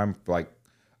all the time. Like,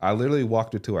 I literally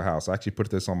walked into a house. I actually put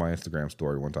this on my Instagram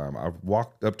story one time. I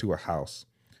walked up to a house.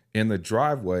 In the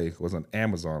driveway was an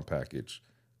Amazon package.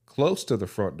 Close to the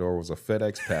front door was a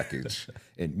FedEx package.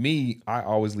 And me, I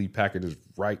always leave packages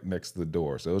right next to the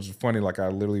door. So it was funny, like I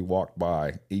literally walked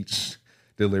by each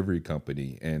delivery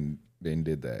company and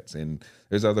did that. And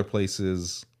there's other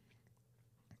places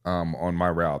on my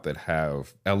route that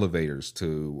have elevators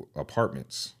to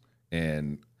apartments.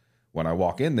 And when I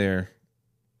walk in there,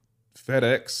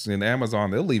 FedEx and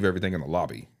Amazon, they'll leave everything in the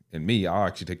lobby. And me, I'll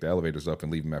actually take the elevators up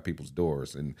and leave them at people's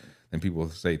doors. And people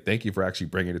say, thank you for actually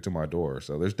bringing it to my door.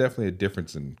 So there's definitely a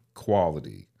difference in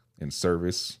quality and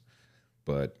service.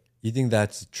 But you think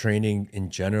that's training in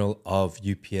general of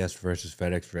UPS versus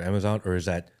FedEx for Amazon, or is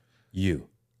that you?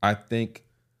 I think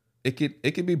it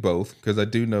could be both, because I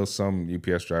do know some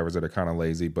UPS drivers that are kind of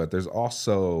lazy, but there's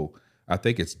also, I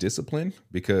think it's discipline,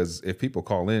 because if people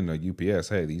call in a UPS,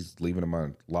 hey, he's leaving in my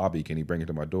lobby, can he bring it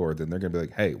to my door? Then they're going to be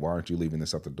like, hey, why aren't you leaving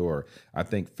this at the door? I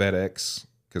think FedEx,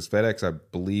 because FedEx, I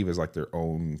believe, is like their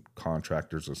own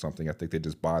contractors or something. I think they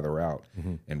just buy the route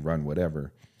and run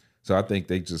whatever. So I think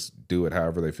they just do it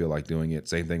however they feel like doing it.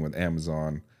 Same thing with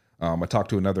Amazon. I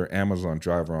talked to another Amazon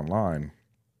driver online,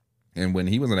 and when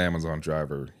he was an Amazon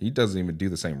driver, he doesn't even do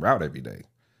the same route every day,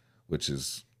 which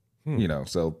is,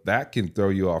 so that can throw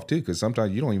you off too, because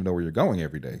sometimes you don't even know where you're going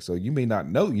every day. So you may not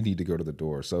know you need to go to the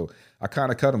door. So I kind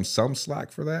of cut him some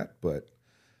slack for that, but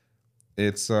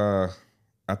it's,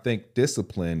 I think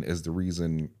discipline is the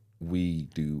reason we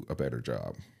do a better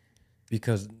job.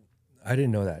 Because I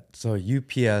didn't know that. So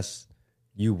UPS,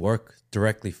 you work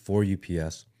directly for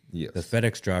UPS. Yes. The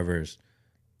FedEx drivers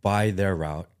buy their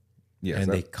route. Yes,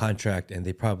 and they contract and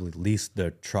they probably lease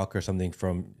the truck or something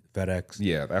from FedEx.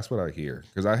 Yeah, that's what I hear.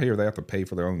 Because I hear they have to pay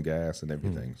for their own gas and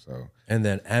everything. So, and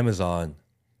then Amazon,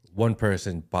 one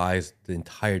person buys the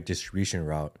entire distribution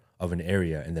route of an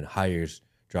area and then hires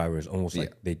drivers, almost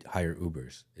like they hire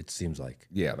Ubers, it seems like.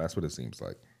 Yeah, that's what it seems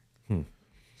like.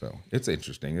 So it's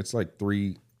interesting. It's like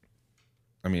literally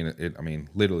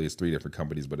it's 3 different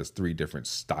companies, but it's 3 different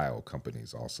style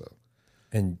companies also.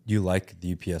 And you like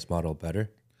the UPS model better?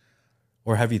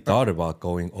 Or have you thought about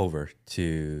going over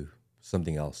to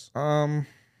something else? I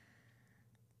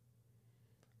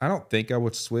don't think I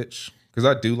would switch, because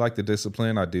I do like the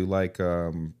discipline. I do like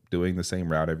doing the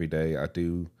same route every day. I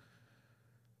do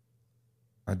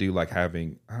like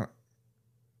having.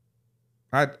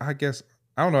 I guess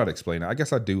I don't know how to explain it. I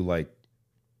guess I do like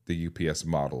the UPS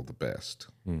model the best,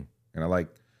 and I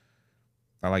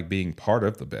like being part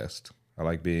of the best. I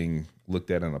like being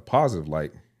looked at in a positive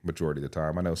light majority of the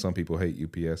time. I know some people hate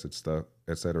UPS and stuff,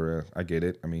 etc. I get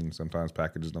it. I mean, sometimes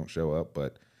packages don't show up,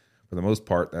 but for the most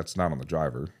part, that's not on the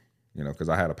driver. Because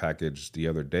I had a package the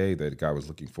other day that a guy was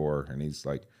looking for, and he's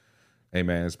like, "Hey,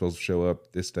 man, it's supposed to show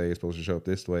up this day. It's supposed to show up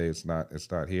this way. It's not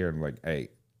here." And I'm like, "Hey,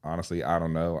 honestly, I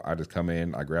don't know. I just come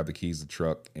in, I grab the keys to the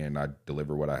truck, and I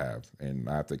deliver what I have." And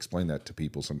I have to explain that to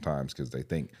people sometimes, because they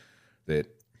think that,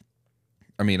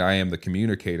 I am the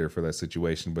communicator for that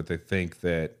situation, but they think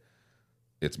that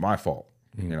it's my fault.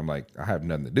 And I'm like, I have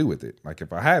nothing to do with it. Like,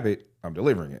 if I have it, I'm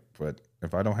delivering it. But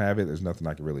if I don't have it, there's nothing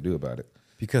I can really do about it.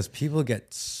 Because people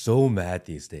get so mad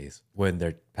these days when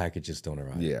their packages don't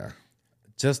arrive. Yeah.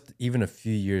 Just even a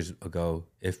few years ago,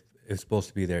 if it's supposed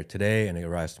to be there today and it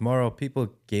arrives tomorrow,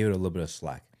 people gave it a little bit of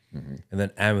slack. And then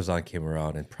Amazon came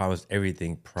around and promised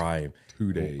everything prime.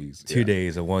 2 days. 2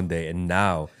 days or 1 day. And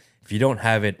now, if you don't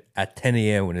have it at 10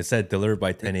 a.m. when it said delivered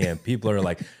by 10 a.m., people are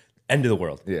like, end of the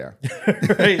world. Yeah.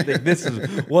 Right? Like, this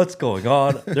is what's going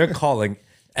on. They're calling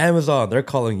Amazon. They're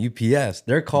calling UPS.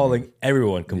 They're calling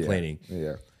everyone complaining.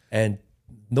 Yeah. and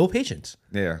no patience.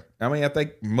 Yeah. I mean, I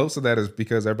think most of that is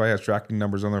because everybody has tracking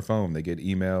numbers on their phone. They get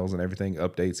emails and everything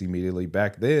updates immediately.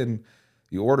 Back then,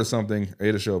 you order something,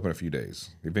 it'll show up in a few days.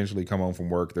 Eventually come home from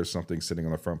work, there's something sitting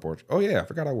on the front porch. Oh yeah, I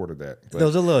forgot I ordered that. But There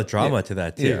was a little drama to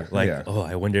that too. Yeah, Like, yeah. oh,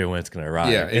 I wonder when it's going to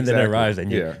arrive. Yeah, And then it exactly. arrives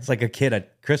and Yeah. it's like a kid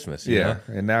at Christmas. You know?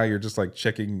 And now you're just like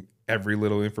checking every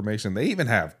little information. They even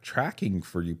have tracking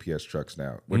for UPS trucks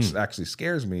now, which actually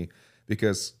scares me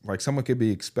because like someone could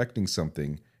be expecting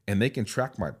something and they can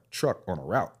track my truck on a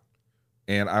route.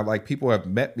 And I like people have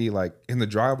met me like in the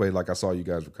driveway, like I saw you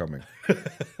guys were coming.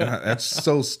 That's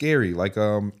so scary. Like,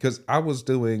 because I've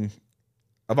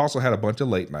also had a bunch of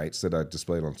late nights that I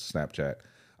displayed on Snapchat.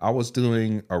 I was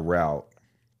doing a route.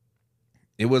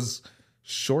 It was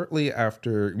shortly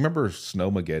after, remember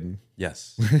Snowmageddon?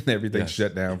 Yes. Everything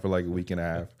shut down for like a week and a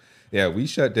half. Yeah, we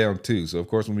shut down too. So of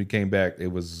course, when we came back, it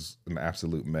was an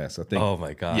absolute mess. I think. Oh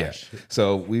my gosh. Yeah.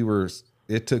 So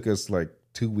it took us like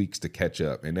 2 weeks to catch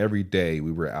up, and every day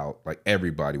we were out. Like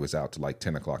everybody was out to like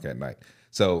 10 o'clock at night.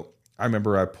 So I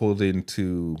remember I pulled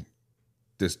into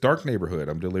this dark neighborhood.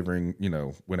 I'm delivering,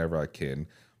 whenever I can.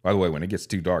 By the way, when it gets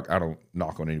too dark, I don't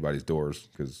knock on anybody's doors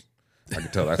because I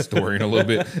can tell that story in a little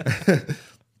bit.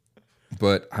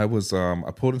 But I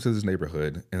pulled into this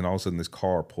neighborhood, and all of a sudden this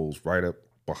car pulls right up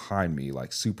behind me,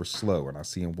 like super slow, and I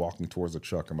see him walking towards the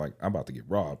truck. I'm like, I'm about to get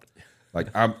robbed. Like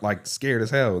I'm like scared as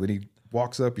hell. Then he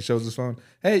walks up, he shows his phone.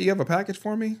 Hey, you have a package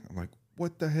for me? I'm like,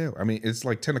 what the hell? I mean, it's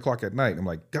like 10 o'clock at night. I'm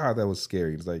like, God, that was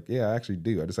scary. He's like, yeah, I actually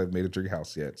do. I just haven't made it to your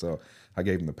house yet. So I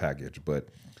gave him the package. But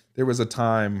there was a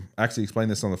time, I actually explained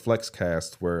this on the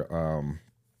Flexcast, where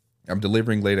I'm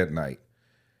delivering late at night.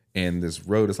 And this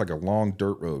road is like a long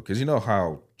dirt road. Because you know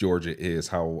how Georgia is,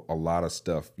 how a lot of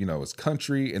stuff, it's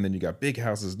country. And then you got big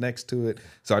houses next to it.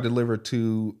 So I delivered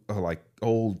to a like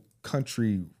old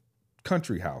country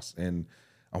house. And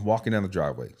I'm walking down the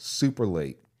driveway, super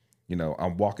late.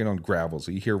 I'm walking on gravel,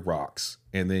 so you hear rocks,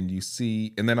 and then you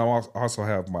see, and then I also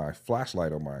have my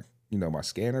flashlight on my, my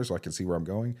scanner, so I can see where I'm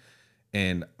going.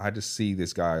 And I just see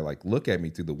this guy like look at me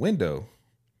through the window,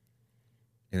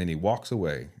 and then he walks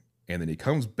away, and then he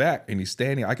comes back, and he's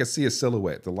standing. I can see his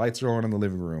silhouette. The lights are on in the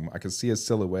living room. I can see his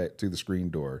silhouette through the screen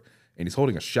door, and he's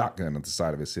holding a shotgun at the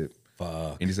side of his hip.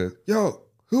 Fuck. And he says, "Yo,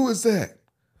 who is that?"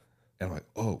 And I'm like,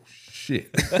 oh, shit.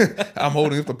 I'm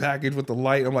holding up the package with the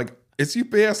light. I'm like, it's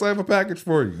UPS. I have a package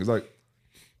for you. He's like,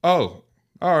 oh,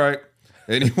 all right.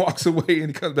 And he walks away and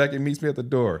he comes back and meets me at the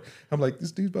door. I'm like,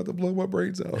 this dude's about to blow my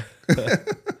brains out.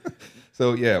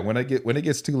 So, yeah, when it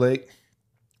gets too late,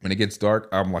 when it gets dark,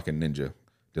 I'm like a ninja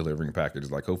delivering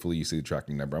packages. Like, hopefully you see the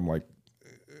tracking number. I'm like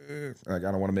I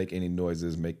don't want to make any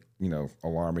noises,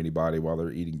 alarm anybody while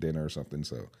they're eating dinner or something.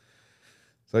 So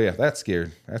yeah, that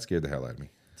scared the hell out of me.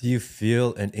 Do you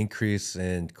feel an increase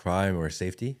in crime or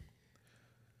safety?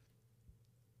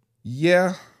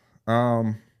 Yeah.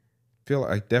 I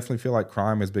definitely feel like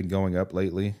crime has been going up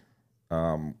lately.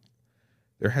 There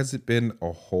hasn't been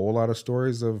a whole lot of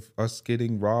stories of us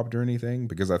getting robbed or anything,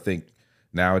 because I think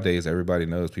nowadays everybody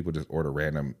knows people just order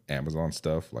random Amazon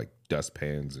stuff like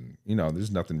dustpans, and there's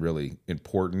nothing really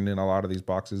important in a lot of these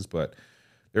boxes, but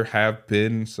there have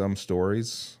been some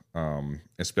stories.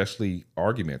 Especially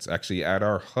arguments. Actually, at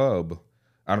our hub,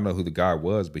 I don't know who the guy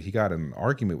was, but he got in an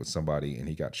argument with somebody and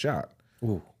he got shot.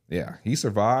 Ooh. Yeah, he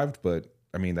survived, but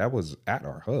I mean, that was at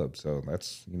our hub. So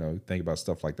that's, think about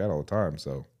stuff like that all the time.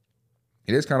 So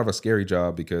it is kind of a scary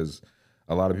job because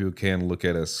a lot of people can look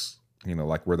at us,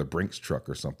 like we're the Brinks truck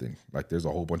or something. Like there's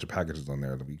a whole bunch of packages on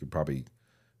there that we could probably,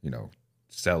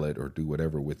 sell it or do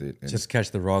whatever with it. And just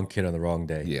catch the wrong kid on the wrong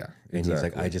day. Yeah, and exactly. He's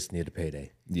like, I just need a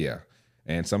payday. Yeah.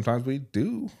 And sometimes we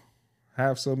do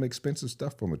have some expensive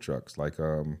stuff on the trucks. Like,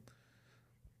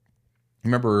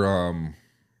 remember,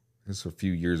 this was a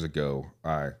few years ago.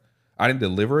 I didn't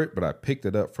deliver it, but I picked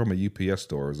it up from a UPS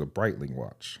store. It was a Breitling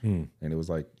watch. And it was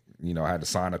like, I had to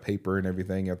sign a paper and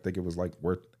everything. I think it was like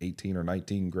worth 18 or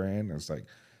 19 grand. And it's like,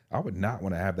 I would not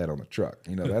want to have that on the truck.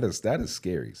 That is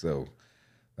scary. So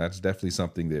that's definitely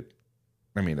something that,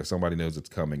 if somebody knows it's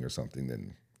coming or something,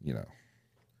 then,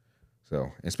 So,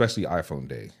 especially iPhone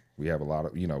day. We have a lot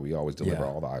of, we always deliver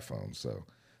all the iPhones. So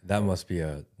that must be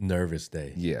a nervous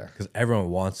day. Yeah. Because everyone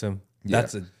wants them. Yeah.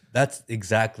 That's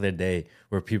exactly the day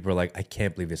where people are like, I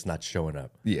can't believe it's not showing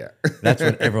up. Yeah. That's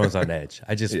when everyone's on edge.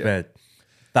 I just spent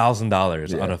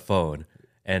 $1,000 on a phone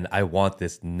and I want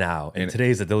this now. And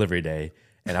today's a delivery day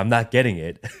and I'm not getting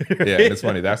it. Yeah, and it's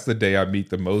funny. That's the day I meet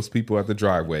the most people at the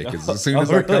driveway. Because as soon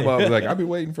as I come up, I'm like, I've been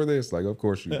waiting for this. Like, of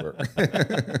course you were.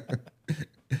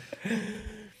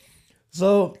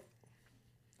 So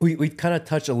we kind of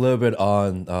touched a little bit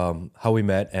on how we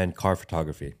met and car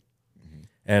photography.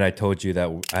 And I told you that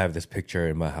I have this picture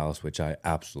in my house, which I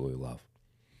absolutely love.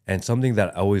 And something that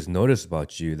I always noticed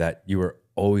about you, that you were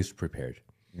always prepared.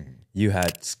 You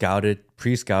had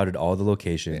pre-scouted all the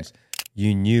locations.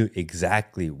 You knew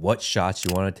exactly what shots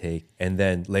you want to take. And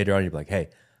then later on, you'd be like, hey,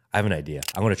 I have an idea.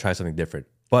 I want to try something different.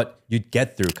 But you'd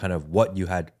get through kind of what you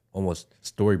had almost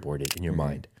storyboarded in your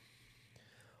mind.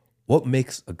 What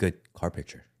makes a good car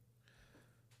picture?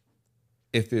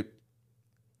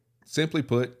 Simply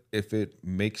put, if it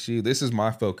makes you, this is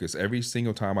my focus. Every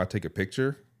single time I take a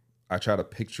picture, I try to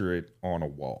picture it on a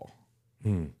wall.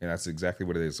 And that's exactly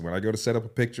what it is. When I go to set up a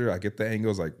picture, I get the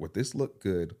angles like, would this look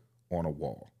good on a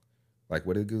wall? Like,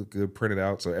 would it look good printed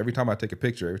out? So every time I take a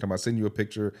picture, every time I send you a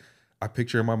picture, I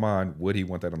picture in my mind, would he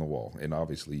want that on the wall? And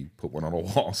obviously put one on a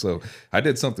wall. So I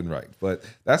did something right. But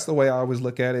that's the way I always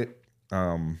look at it.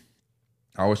 I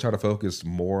always try to focus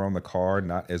more on the car,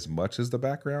 not as much as the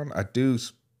background. I do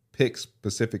pick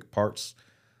specific parts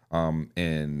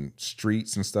and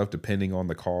streets and stuff depending on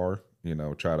the car. You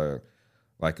know, try to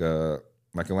like a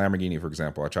Lamborghini, for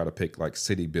example. I try to pick like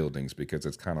city buildings because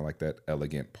it's kind of like that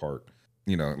elegant part.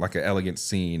 You know, like an elegant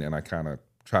scene, and I kind of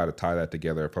try to tie that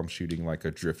together. If I'm shooting like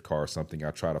a drift car or something,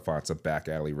 I try to find some back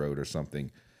alley road or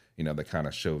something, you know, that kind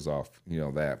of shows off, you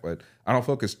know, that. But I don't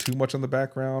focus too much on the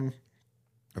background.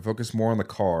 I focus more on the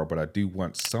car, but I do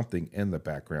want something in the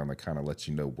background that kind of lets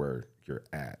you know where you're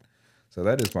at. So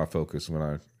that is my focus when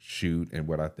I shoot and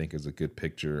what I think is a good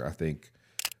picture. I think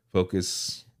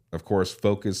focus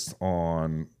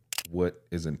on what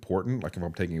is important. Like if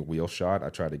I'm taking a wheel shot, I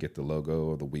try to get the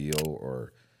logo of the wheel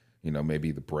or, you know,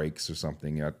 maybe the brakes or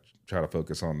something. I try to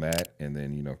focus on that and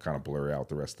then, you know, kind of blur out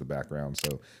the rest of the background.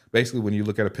 So basically when you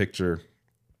look at a picture,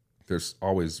 there's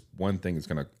always one thing that's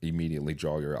going to immediately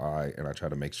draw your eye, and I try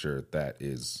to make sure that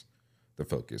is the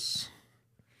focus.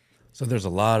 So there's a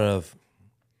lot of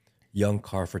young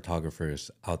car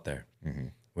photographers out there.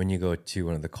 When you go to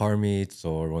one of the car meets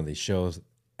or one of these shows,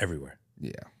 everywhere.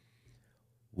 Yeah.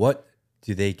 What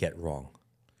do they get wrong?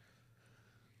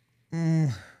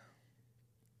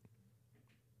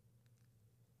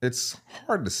 It's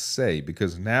hard to say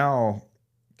because now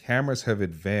cameras have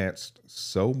advanced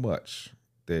so much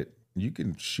that you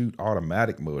can shoot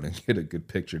automatic mode and get a good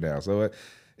picture now. So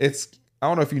I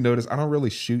don't know if you noticed, I don't really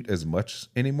shoot as much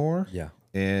anymore. Yeah.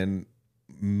 And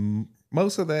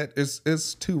most of that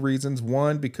is two reasons.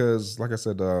 One, because like I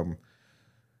said,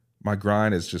 my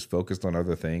grind is just focused on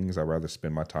other things. I'd rather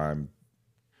spend my time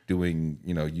doing,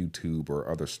 you know, YouTube or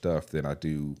other stuff than I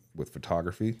do with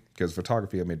photography. Because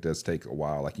photography, I mean, it does take a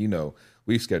while. Like, you know,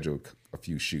 we've scheduled a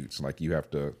few shoots. Like you have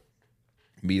to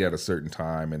meet at a certain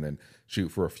time and then shoot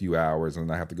for a few hours, and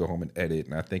then I have to go home and edit.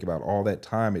 And I think about all that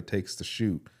time it takes to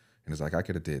shoot. And it's like, I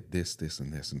could have did this,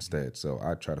 and this instead. So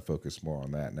I try to focus more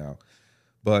on that now.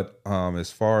 But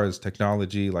as far as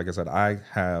technology, like I said, I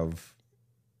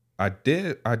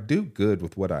do good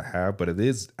with what I have, but it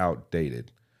is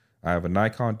outdated. I have a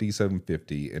Nikon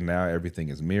D750, and now everything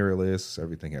is mirrorless.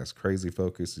 Everything has crazy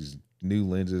focus, these new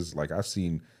lenses. Like I've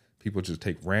seen people just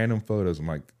take random photos. I'm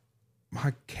like,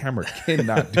 my camera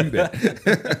cannot do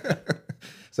that.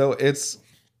 So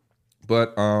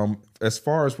but as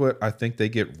far as what I think they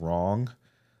get wrong,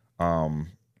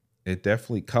 it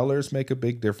definitely, colors make a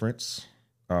big difference.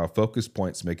 Focus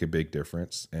points make a big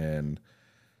difference. And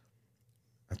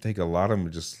I think a lot of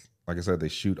them just, like I said, they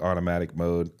shoot automatic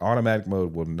mode. Automatic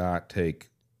mode will not take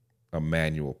a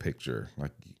manual picture.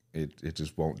 Like it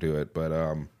just won't do it. But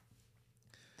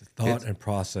the thought and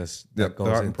process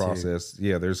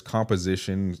yeah, there's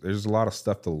composition, there's a lot of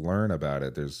stuff to learn about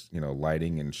it. There's, you know,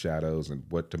 lighting and shadows and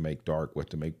what to make dark,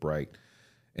 what to make bright.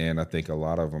 And I think a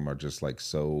lot of them are just like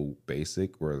so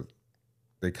basic where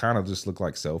they kind of just look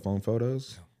like cell phone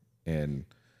photos. And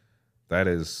that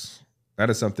is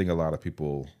something a lot of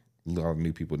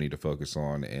new people need to focus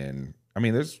on. And I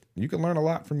mean, you can learn a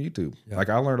lot from YouTube. Yeah. Like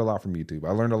I learned a lot from YouTube.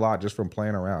 I learned a lot just from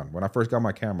playing around. When I first got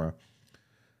my camera,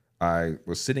 I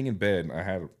was sitting in bed and I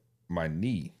had my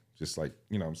knee just like,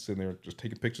 you know, I'm sitting there just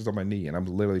taking pictures on my knee, and I'm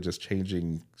literally just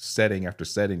changing setting after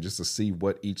setting just to see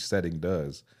what each setting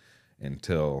does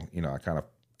until, you know, I kind of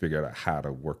figured out how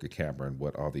to work a camera and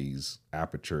what all these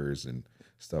apertures and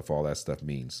stuff, all that stuff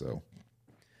means. So,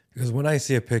 because when I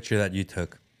see a picture that you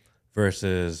took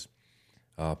versus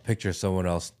a picture someone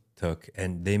else took,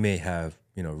 and they may have,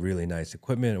 you know, really nice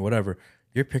equipment or whatever,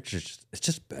 your picture it's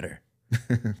just better.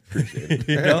 Appreciate it.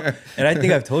 You know, and I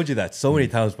think I've told you that so many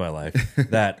times in my life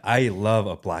that I love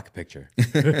a black picture.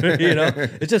 You know,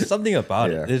 it's just something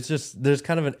about it. It's just, there's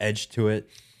kind of an edge to it.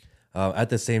 At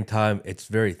the same time, it's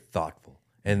very thoughtful,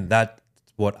 and that's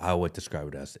what I would describe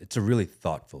it as. It's a really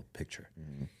thoughtful picture.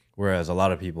 Whereas a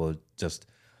lot of people just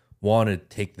want to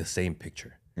take the same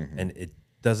picture, and it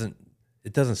doesn't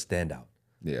stand out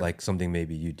like something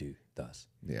maybe you do does.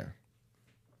 Yeah.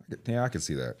 Yeah, I can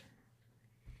see that.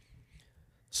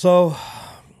 So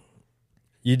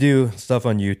you do stuff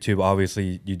on YouTube.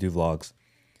 Obviously, you do vlogs,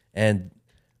 and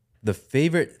the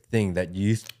favorite thing that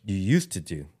you used to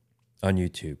do on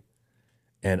YouTube,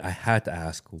 and I had to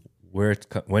ask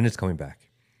when it's coming back.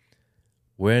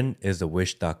 When is the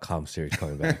Wish.com series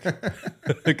coming back?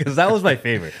 Because that was my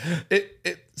favorite.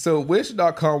 So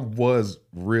Wish.com was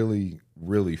really,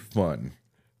 really fun.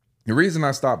 The reason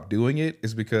I stopped doing it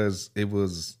is because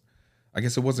I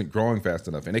guess it wasn't growing fast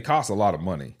enough. And it costs a lot of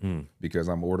money because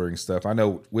I'm ordering stuff. I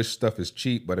know Wish stuff is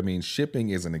cheap, but I mean, shipping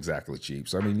isn't exactly cheap.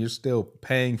 So, I mean, you're still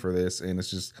paying for this. And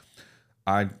it's just,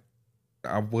 I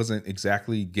wasn't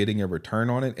exactly getting a return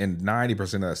on it, and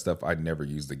 90% of that stuff I'd never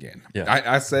used again. Yeah,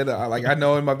 I said I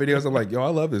know in my videos I'm like, yo, I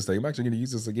love this thing. I'm actually going to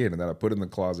use this again, and then I put it in the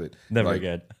closet. Never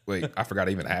again. Wait, I forgot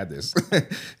I even had this.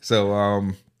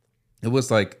 So it was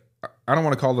like, I don't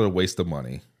want to call it a waste of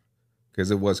money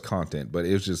because it was content, but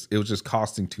it was just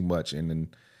costing too much. And then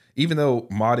even though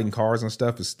modding cars and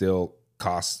stuff is still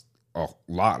costs a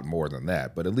lot more than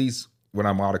that, but at least when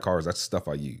I'm out of cars, that's stuff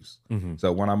I use.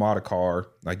 So when I'm out of car,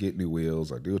 I get new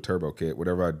wheels, I do a turbo kit,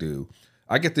 whatever I do,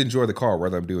 I get to enjoy the car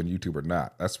whether I'm doing YouTube or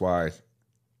not. That's why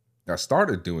I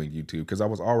started doing YouTube, because I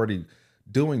was already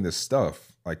doing this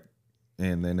stuff,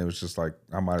 and then it was just like,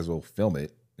 I might as well film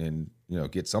it and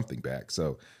get something back.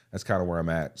 So that's kind of where I'm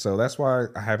at. So that's why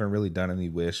I haven't really done any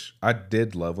Wish. I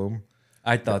did love them.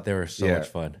 I thought they were so much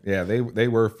fun. Yeah, they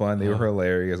were fun. They were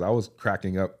hilarious. I was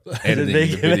cracking up editing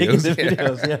the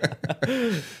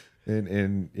videos.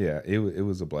 And yeah, it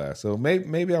was a blast. So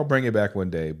maybe I'll bring it back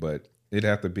one day, but it'd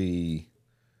have to be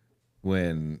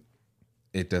when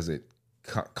it doesn't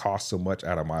cost so much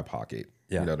out of my pocket,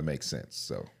 to make sense.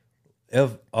 So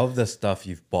of the stuff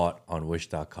you've bought on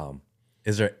Wish.com,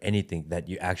 is there anything that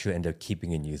you actually end up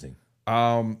keeping and using?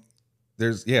 I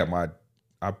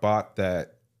bought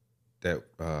that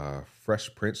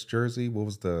Fresh Prince jersey. What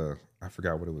was I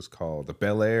forgot what it was called. The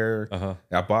Bel Air.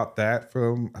 I bought that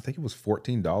from, I think it was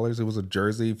 $14. It was a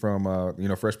jersey from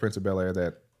Fresh Prince of Bel Air,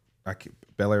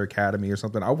 Bel Air Academy or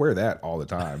something. I wear that all the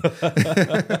time.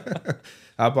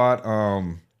 I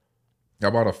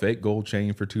bought a fake gold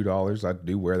chain for $2. I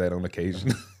do wear that on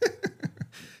occasion.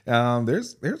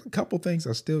 There's a couple things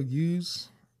I still use.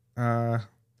 The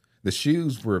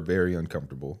shoes were very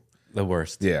uncomfortable. The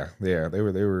worst. Yeah. They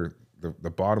were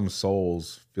the bottom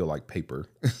soles feel like paper.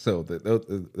 So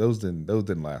those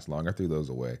didn't last long. I threw those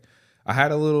away. I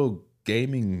had a little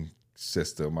gaming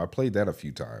system. I played that a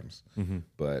few times,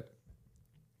 but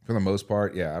for the most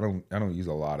part, I don't use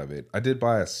a lot of it. I did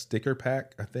buy a sticker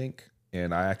pack, I think,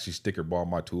 and I actually sticker ball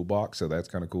my toolbox, so that's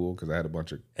kind of cool because I had a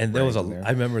bunch of. And there was I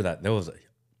remember that there was a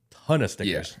ton of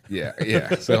stickers.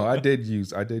 Yeah. So I did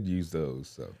use those.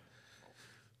 So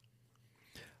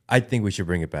I think we should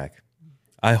bring it back.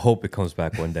 I hope it comes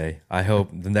back one day. I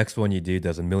hope the next one you do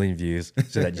does 1 million views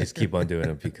so that you just keep on doing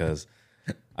them, because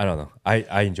I don't know.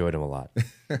 I enjoyed them a lot.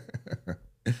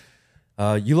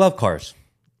 You love cars.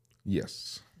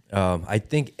 Yes. I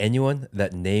think anyone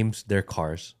that names their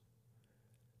cars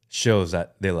shows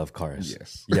that they love cars.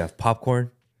 Yes. You have Popcorn.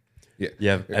 Yeah. You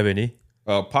have Ebony.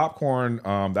 Popcorn,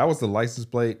 that was the license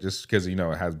plate just because, it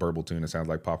has burble tune. It sounds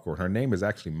like popcorn. Her name is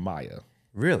actually Maya.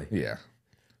 Really? Yeah.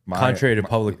 Contrary to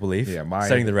public belief. Yeah, Maya.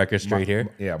 Setting the record straight here.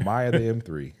 Yeah, Maya the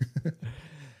M3.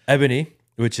 Ebony,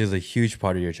 which is a huge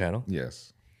part of your channel.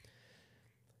 Yes.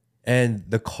 And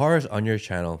the cars on your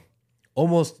channel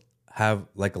almost have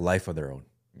like a life of their own.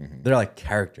 They're like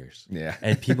characters. Yeah.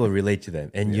 And people relate to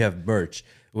them. And you have merch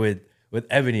with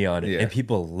Ebony on it. And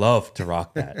people love to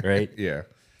rock that, right? Yeah.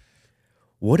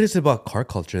 What is it about car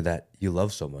culture that you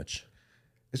love so much?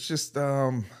 It's just,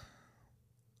 I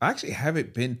actually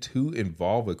haven't been too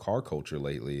involved with car culture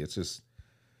lately. It's just,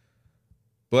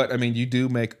 but I mean, you do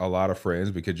make a lot of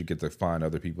friends because you get to find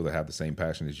other people that have the same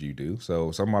passion as you do.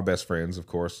 So some of my best friends, of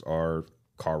course, are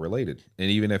car related.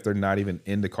 And even if they're not even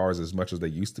into cars as much as they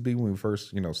used to be when we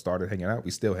first, started hanging out,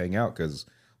 we still hang out because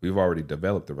we've already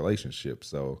developed the relationship.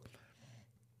 So,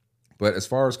 but as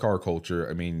far as car culture,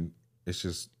 I mean, it's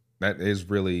just, that is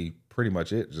really pretty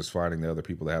much it. Just finding the other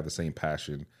people that have the same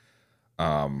passion.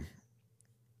 I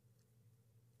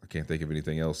can't think of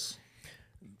anything else.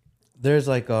 There's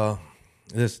like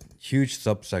this huge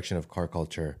subsection of car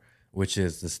culture, which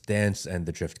is the stance and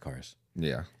the drift cars.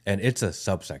 Yeah. And it's a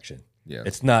subsection. Yeah.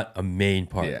 It's not a main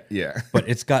part. Yeah. But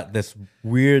it's got this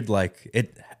weird,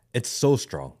 it's so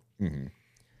strong.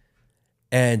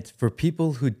 And for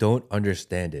people who don't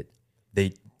understand it,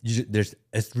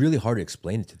 it's really hard to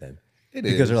explain it to them. It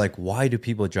because they're is. like, why do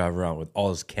people drive around with all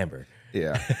this camber?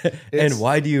 Yeah. And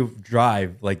why do you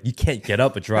drive like you can't get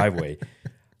up a driveway?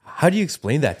 How do you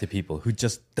explain that to people who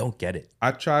just don't get it?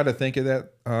 I tried to think of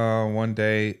that one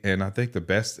day, and I think the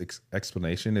best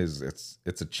explanation is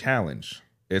it's a challenge.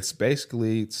 It's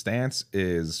basically stance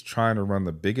is trying to run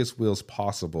the biggest wheels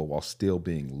possible while still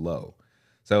being low.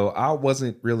 So I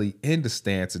wasn't really into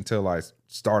stance until I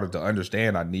started to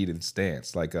understand I needed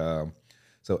stance. Like,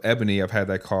 so Ebony, I've had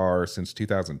that car since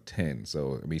 2010.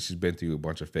 So I mean, she's been through a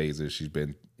bunch of phases. She's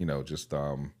been, just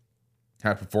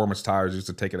had performance tires, used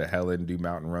to take it to Helen, do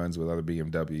mountain runs with other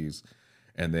BMWs.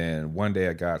 And then one day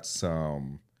I got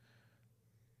some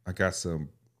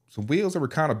wheels that were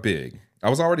kind of big. I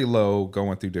was already low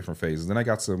going through different phases. Then I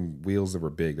got some wheels that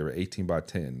were big. They were 18 by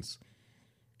 10s.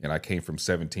 And I came from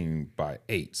 17 by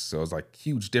 8s. So it was like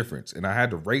huge difference. And I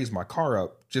had to raise my car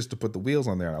up just to put the wheels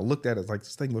on there. And I looked at it like,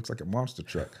 this thing looks like a monster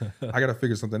truck. I got to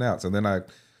figure something out. So then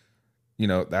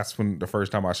that's when the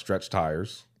first time I stretched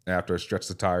tires. After I stretch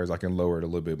the tires, I can lower it a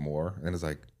little bit more. And it's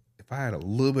like, if I had a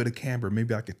little bit of camber,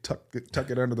 maybe I could tuck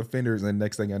it under the fenders. And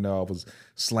next thing I know, I was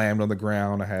slammed on the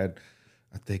ground. I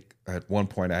think at one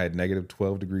point I had negative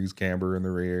 12 degrees camber in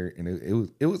the rear. And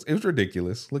it was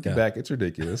ridiculous. Looking back, it's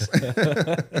ridiculous.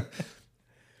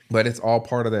 But it's all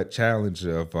part of that challenge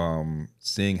of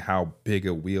seeing how big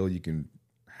a wheel you can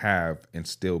have and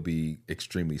still be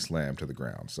extremely slammed to the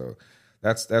ground. So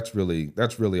that's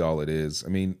really all it is. I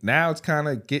mean, now it's kind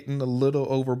of getting a little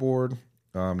overboard.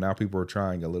 Now people are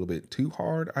trying a little bit too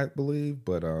hard, I believe.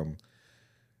 But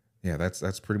yeah,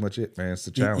 that's pretty much it, man. It's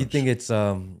the challenge. You think it's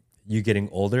you getting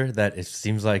older that it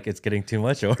seems like it's getting too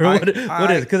much, or what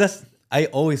is? Because I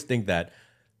always think that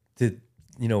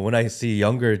when I see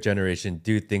younger generation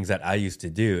do things that I used to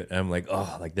do, and I'm like,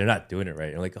 oh, like they're not doing it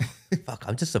right. I'm like, oh, fuck,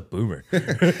 I'm just a boomer.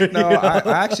 No,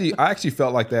 I actually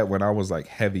felt like that when I was like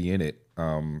heavy in it.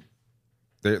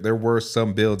 There were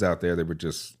some builds out there that were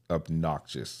just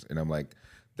obnoxious, and I'm like,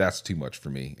 that's too much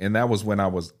for me. And that was when I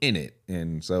was in it.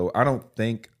 And so I don't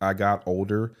think I got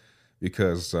older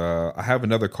because I have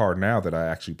another car now that I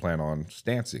actually plan on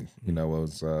stancing. It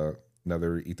was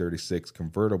another E36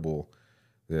 convertible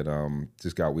that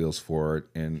just got wheels for it,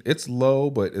 and it's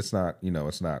low, but it's not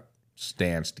it's not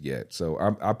stanced yet.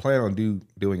 So I plan on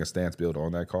doing a stance build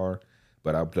on that car,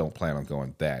 but I don't plan on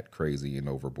going that crazy and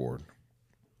overboard.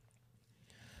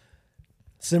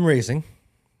 Sim racing,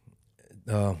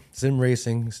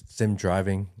 sim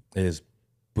driving is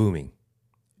booming.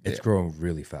 It's growing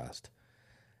really fast.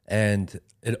 And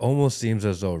it almost seems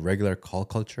as though regular call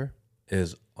culture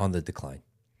is on the decline.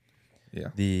 Yeah.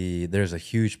 There's a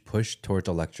huge push towards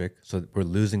electric, so we're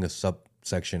losing a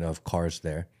subsection of cars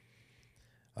there.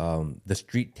 The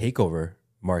street takeover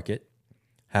market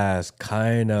has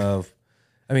the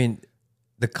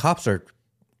cops are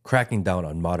cracking down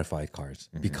on modified cars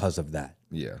because of that.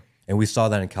 Yeah. And we saw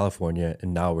that in California,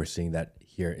 and now we're seeing that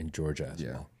here in Georgia as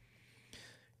well.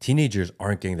 Teenagers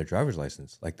aren't getting their driver's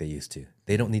license like they used to.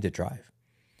 They don't need to drive.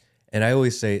 And I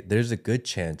always say there's a good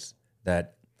chance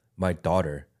that my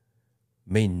daughter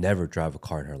may never drive a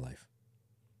car in her life.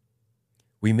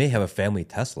 We may have a family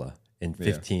Tesla in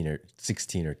 15 or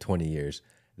 16 or 20 years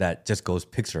that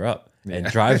just picks her up and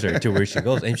drives her to where she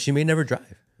goes. And she may never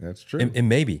drive. That's true. And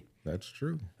maybe. That's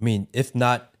true. I mean, if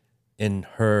not in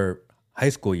her high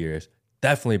school years,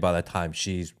 definitely by the time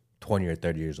she's 20 or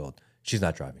 30 years old, she's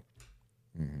not driving.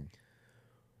 Mm-hmm.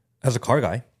 As a car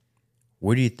guy,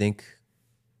 where do you think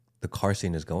the car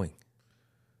scene is going?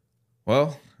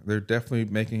 Well, they're definitely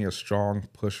making a strong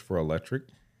push for electric,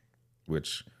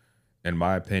 which, in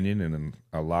my opinion, and in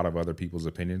a lot of other people's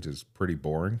opinions, is pretty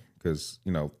boring because,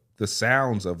 the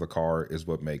sounds of the car is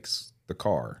what makes the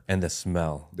car. And the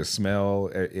smell. It's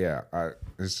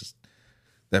just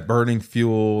that burning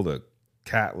fuel, the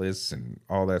catalyst, and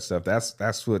all that stuff.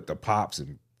 That's what the pops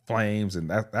and flames, and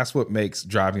that's what makes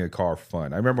driving a car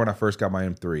fun. I remember when I first got my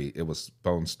M3, it was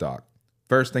bone stock.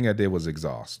 First thing I did was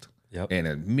exhaust. Yep. And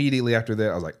immediately after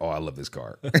that, I was like, oh, I love this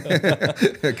car.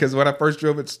 Because when I first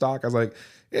drove it stock, I was like,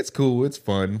 it's cool, it's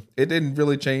fun. It didn't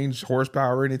really change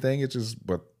horsepower or anything.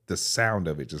 But the sound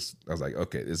of it I was like,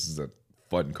 okay, this is a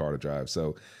fun car to drive.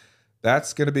 So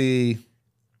that's going to be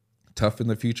tough in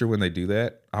the future when they do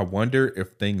that. I wonder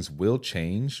if things will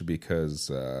change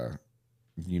because,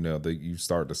 you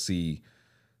start to see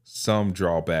some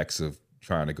drawbacks of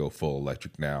trying to go full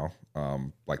electric now,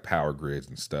 like power grids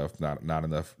and stuff. Not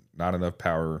enough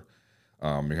power.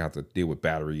 You have to deal with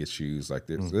battery issues. Like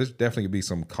there's definitely gonna be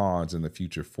some cons in the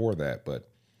future for that. But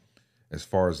as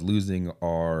far as losing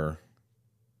our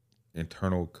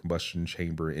internal combustion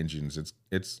chamber engines,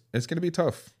 it's gonna be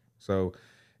tough. So,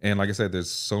 and like I said,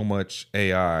 there's so much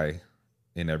AI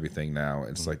in everything now.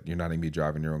 It's like you're not even be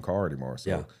driving your own car anymore. So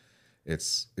Yeah.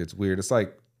 it's weird. It's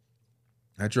like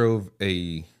I drove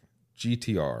a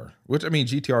GTR, which I mean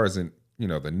GTR isn't,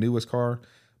 the newest car,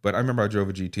 but I remember I drove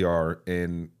a GTR,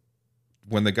 and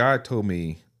when the guy told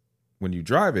me when you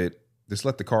drive it, just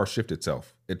let the car shift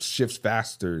itself. It shifts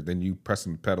faster than you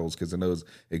pressing the pedals because it knows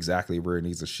exactly where it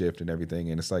needs to shift and everything.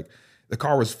 And it's like the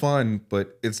car was fun,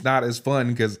 but it's not as fun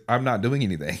because I'm not doing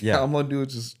anything. Yeah. All I'm gonna do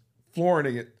is just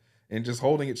flooring it and just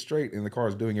holding it straight, and the car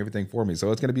is doing everything for me.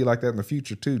 So it's gonna be like that in the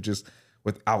future too, just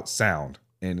without sound.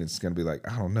 And it's gonna be like,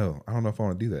 I don't know if I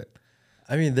want to do that.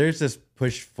 I mean, there's this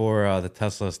push for the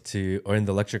Teslas or in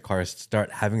the electric cars to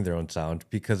start having their own sound,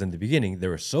 because in the beginning they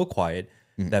were so quiet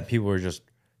that people were just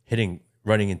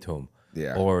running into them.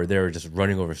 Yeah. Or they were just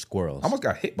running over squirrels. I almost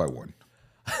got hit by one.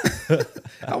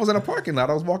 I was in a parking lot.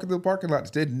 I was walking through the parking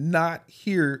lot, did not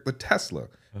hear the Tesla.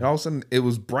 And all of a sudden it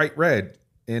was bright red.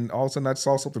 And all of a sudden I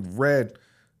saw something red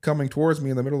coming towards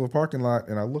me in the middle of the parking lot.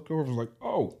 And I looked over and was like,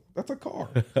 oh, that's a car.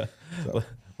 So.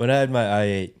 When I had my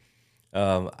i8,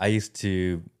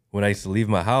 when I used to leave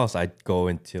my house, I'd go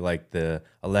into like the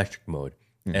electric mode,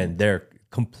 and they're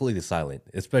completely silent,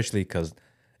 especially because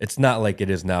it's not like it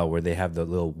is now where they have the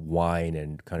little whine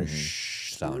and kind of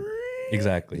shh sound.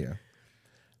 Exactly. Yeah.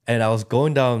 And I was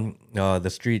going down the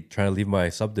street trying to leave my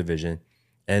subdivision,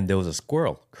 and there was a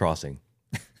squirrel crossing.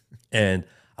 And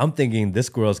I'm thinking this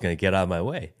squirrel's going to get out of my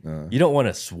way. You don't want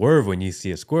to swerve when you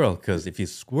see a squirrel, because if you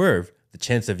swerve, the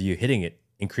chance of you hitting it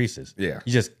increases. Yeah.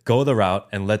 You just go the route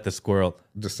and let the squirrel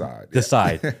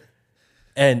Decide.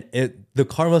 And the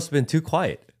car must have been too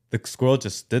quiet. The squirrel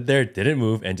just stood there, didn't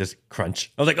move, and just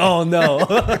crunch. I was like, oh no.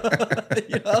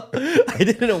 I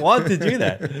didn't want to do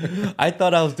that. I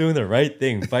thought I was doing the right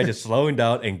thing by just slowing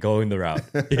down and going the route,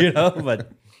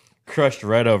 but crushed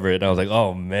right over it. And I was like,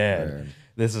 oh man,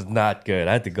 this is not good.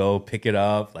 I had to go pick it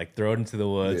up, like throw it into the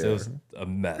woods. Yeah. It was a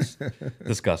mess.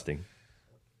 Disgusting.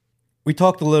 We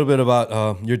talked a little bit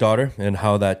about your daughter and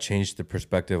how that changed the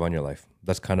perspective on your life.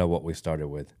 That's kind of what we started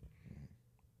with.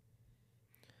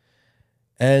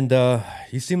 And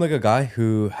you seem like a guy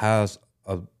who has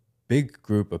a big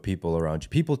group of people around you.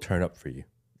 People turn up for you.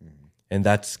 And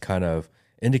that's kind of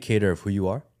indicator of who you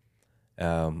are.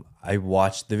 I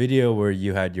watched the video where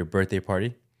you had your birthday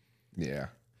party. Yeah.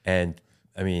 And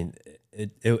I mean,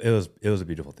 it was a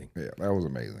beautiful thing. Yeah, that was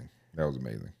amazing.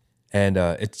 And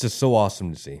it's just so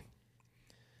awesome to see.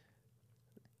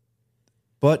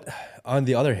 But on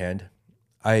the other hand,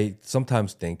 I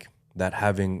sometimes think that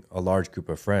having a large group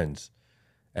of friends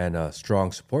and a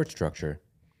strong support structure,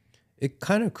 it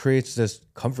kind of creates this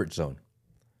comfort zone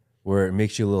where it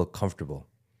makes you a little comfortable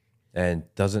and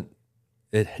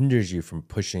it hinders you from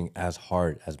pushing as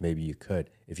hard as maybe you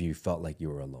could if you felt like you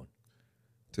were alone.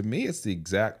 To me, it's the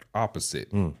exact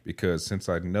opposite, because since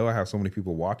I know I have so many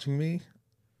people watching me,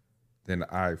 then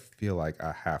I feel like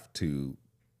I have to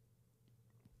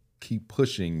keep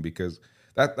pushing, because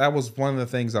that was one of the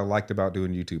things I liked about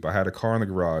doing YouTube. I had a car in the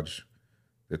garage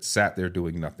that sat there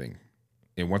doing nothing.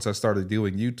 And once I started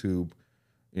doing YouTube,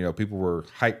 people were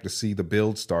hyped to see the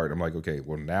build start. I'm like, okay,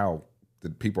 well, now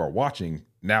that people are watching,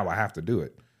 now I have to do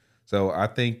it. So I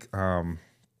think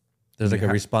there's like a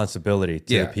responsibility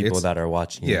to the people that are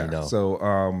watching. Yeah.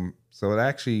 So it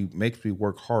actually makes me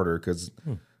work harder, because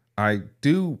I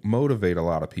do motivate a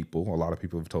lot of people. A lot of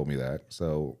people have told me that.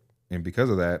 So, and because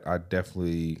of that, I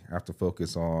definitely have to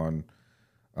focus on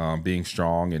being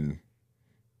strong and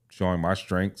showing my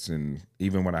strengths. And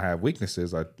even when I have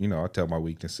weaknesses, I tell my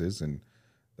weaknesses, and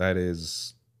that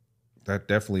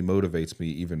definitely motivates me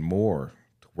even more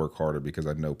to work harder, because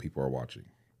I know people are watching.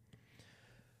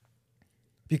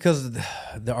 Because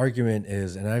the argument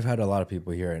is, and I've had a lot of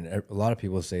people here, and a lot of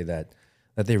people say that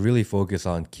they really focus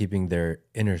on keeping their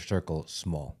inner circle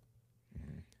small,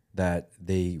 that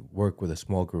they work with a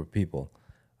small group of people.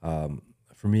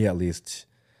 For me, at least,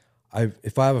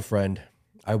 if I have a friend,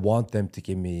 I want them to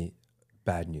give me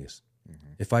bad news.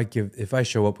 If I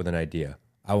show up with an idea,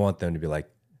 I want them to be like,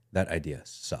 that idea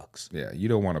sucks. Yeah, you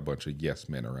don't want a bunch of yes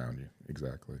men around you.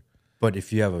 Exactly. But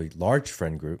if you have a large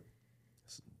friend group,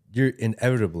 you're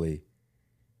inevitably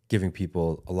giving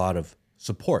people a lot of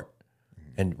support,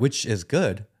 and which is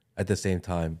good. At the same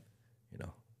time,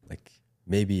 like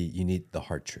maybe you need the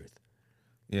hard truth.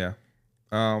 Yeah.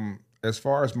 As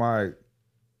far as my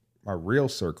real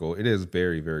circle, it is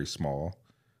very, very small.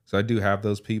 So I do have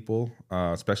those people,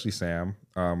 especially Sam.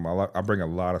 I bring a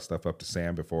lot of stuff up to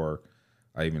Sam before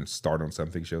I even start on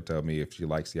something. She'll tell me if she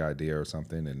likes the idea or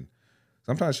something, and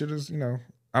sometimes she'll just, I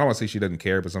don't want to say she doesn't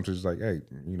care, but sometimes she's like, hey,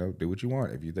 do what you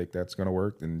want. If you think that's going to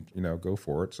work, then, go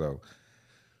for it. So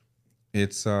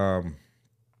it's, but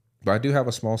I do have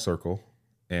a small circle.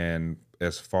 And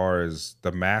as far as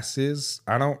the masses,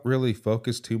 I don't really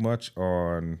focus too much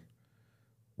on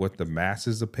what the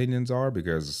masses' opinions are,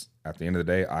 because at the end of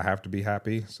the day, I have to be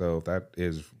happy. So that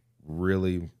is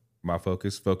really my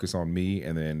focus. Focus on me,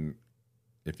 and then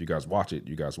if you guys watch it,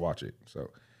 you guys watch it. So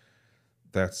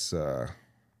that's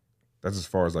as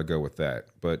far as I go with that.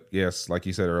 But yes, like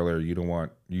you said earlier, you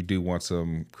do want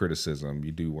some criticism.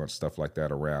 You do want stuff like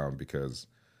that around, because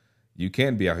you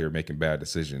can be out here making bad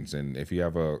decisions. And if you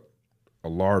have a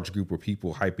large group of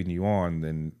people hyping you on,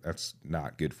 then that's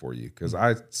not good for you. Because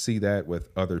I see that with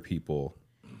other people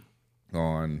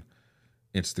on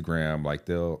Instagram. Like,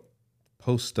 they'll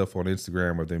post stuff on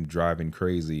Instagram of them driving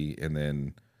crazy, and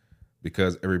then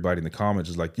because everybody in the comments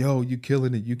is like, yo, you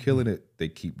killing it, they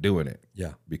keep doing it.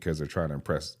 Yeah. Because they're trying to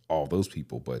impress all those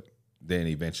people. But then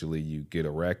eventually you get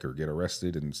a wreck or get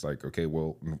arrested, and it's like, okay,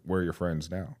 well, where are your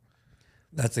friends now?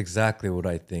 That's exactly what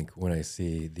I think when I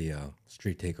see the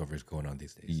street takeovers going on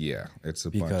these days. Yeah, it's a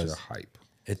bunch of hype.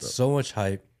 It's so much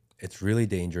hype. It's really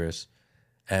dangerous.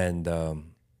 And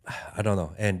I don't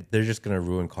know. And they're just going to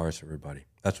ruin cars for everybody.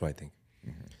 That's what I think.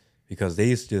 Mm-hmm. Because they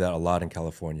used to do that a lot in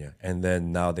California. And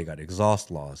then now they got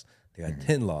exhaust laws. They got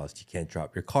tint laws. You can't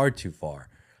drop your car too far.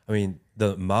 I mean,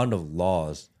 the amount of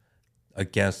laws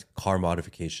against car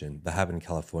modification that happened in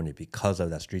California because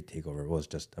of that street takeover was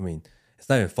just, I mean, it's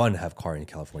not even fun to have a car in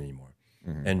California anymore.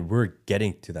 Mm-hmm. And we're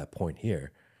getting to that point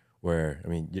here where, I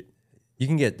mean, you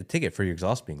can get the ticket for your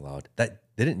exhaust being loud. That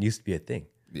didn't used to be a thing.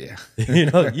 Yeah. You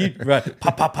run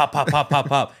pop, pop, pop, pop, pop, pop,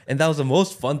 pop. And that was the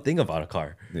most fun thing about a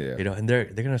car. Yeah. And they're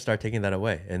going to start taking that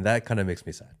away. And that kind of makes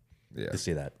me sad to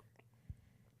see that.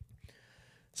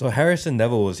 So Harrison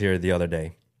Neville was here the other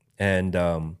day, and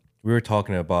we were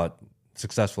talking about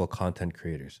successful content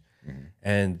creators. Mm-hmm.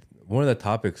 And one of the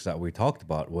topics that we talked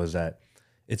about was that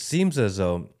it seems as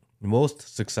though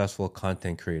most successful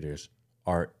content creators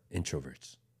are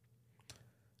introverts.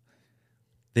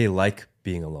 They like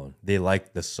being alone. They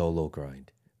like the solo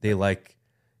grind. They like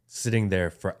sitting there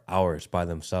for hours by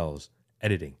themselves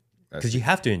editing, because you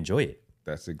have to enjoy it.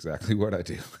 That's exactly what I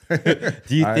do.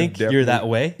 Do you think you're that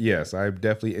way? Yes, I'm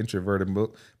definitely introverted.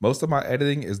 Most of my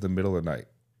editing is the middle of the night.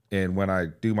 And when I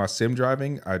do my sim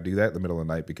driving, I do that in the middle of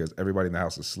the night because everybody in the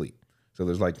house is asleep. So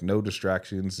there's like no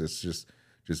distractions. It's just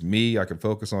me. I can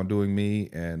focus on doing me.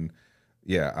 And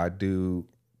yeah, I do.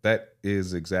 That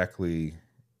is exactly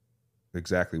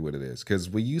what it is. Because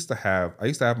I used to have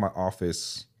my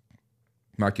office,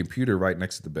 my computer right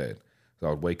next to the bed.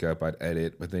 So I'd wake up, I'd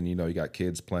edit, but then, you got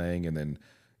kids playing, and then,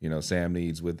 Sam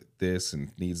needs with this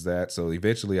and needs that. So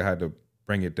eventually I had to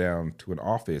bring it down to an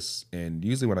office. And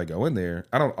usually when I go in there,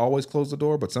 I don't always close the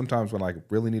door, but sometimes when I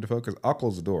really need to focus, I'll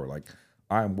close the door. Like,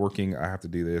 I'm working, I have to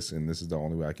do this, and this is the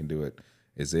only way I can do it,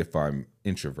 is if I'm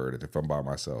introverted, if I'm by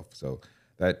myself. So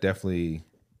that definitely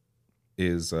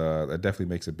makes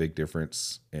a big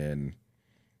difference. And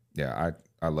yeah,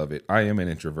 I love it. I am an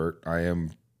introvert. I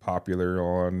am popular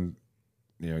on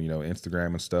Instagram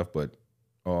and stuff, but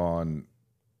on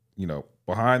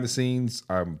behind the scenes,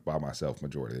 I'm by myself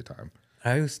majority of the time.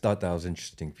 I always thought that was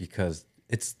interesting because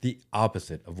it's the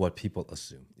opposite of what people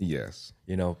assume. Yes.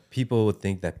 People would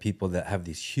think that people that have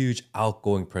these huge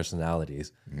outgoing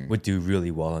personalities would do really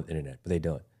well on the internet, but they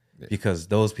don't, because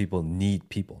those people need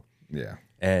people. Yeah.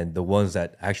 And the ones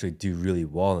that actually do really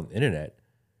well on the internet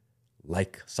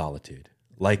like solitude,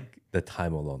 like the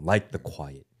time alone, like the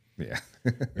quiet. Yeah.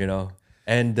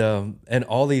 And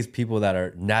all these people that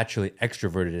are naturally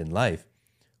extroverted in life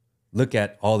look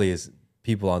at all these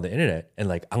people on the internet and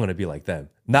like, I'm going to be like them,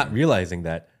 not realizing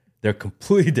that they're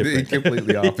completely different. They're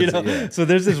completely opposite. Yeah. So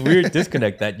there's this weird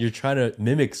disconnect that you're trying to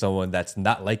mimic someone that's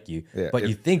not like you, but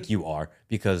you think you are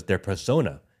because their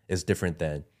persona is different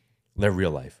than their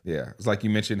real life. Yeah. It's like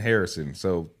you mentioned Harrison.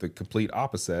 So the complete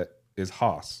opposite is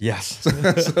Haas. Yes.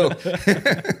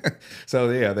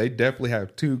 So yeah, they definitely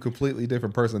have two completely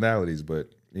different personalities, but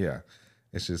yeah,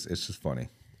 it's just funny.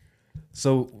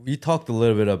 So you talked a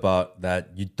little bit about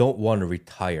that you don't want to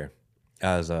retire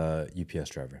as a UPS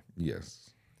driver.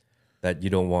 Yes. That you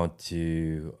don't want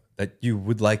to, that you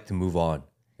would like to move on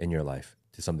in your life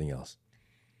to something else.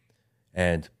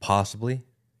 And possibly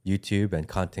YouTube and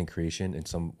content creation in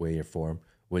some way or form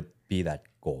would be that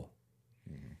goal.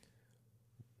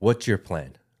 What's your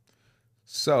plan?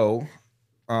 So,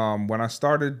 when I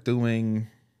started doing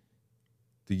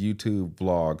the YouTube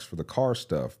vlogs for the car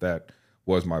stuff, that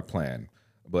was my plan.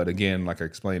 But again, like I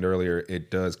explained earlier, it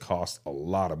does cost a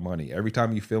lot of money. Every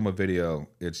time you film a video,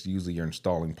 it's usually you're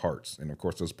installing parts. And of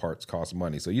course, those parts cost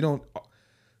money. So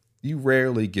you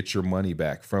rarely get your money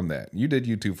back from that. You did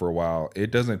YouTube for a while.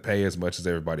 It doesn't pay as much as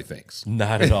everybody thinks.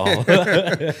 Not at all.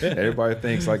 Everybody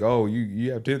thinks like, oh,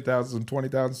 you have 10,000,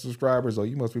 20,000 subscribers. Oh,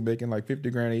 you must be making like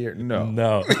 50 grand a year.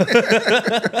 No.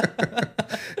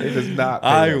 It does not pay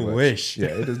I that much. wish. Yeah,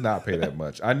 it does not pay that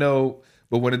much. I know,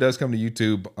 but when it does come to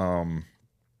YouTube,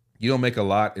 you don't make a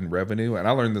lot in revenue. And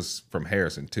I learned this from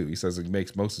Harrison too. He says he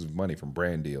makes most of his money from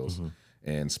brand deals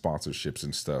and sponsorships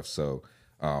and stuff. So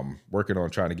working on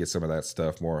trying to get some of that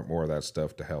stuff, more of that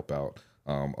stuff to help out.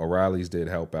 O'Reilly's did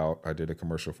help out. I did a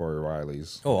commercial for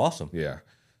O'Reilly's. Oh, awesome. Yeah.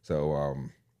 So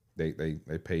they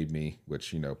paid me,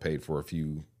 which, paid for a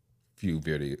few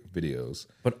videos.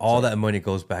 But all that money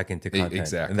goes back into content.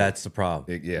 Exactly. And that's the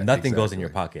problem. Nothing goes in your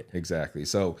pocket. Exactly.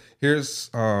 So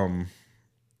here's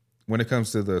when it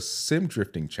comes to the sim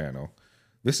drifting channel,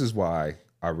 this is why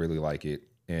I really like it.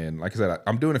 And like I said,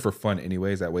 I'm doing it for fun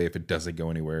anyways. That way, if it doesn't go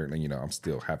anywhere, then, I'm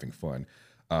still having fun.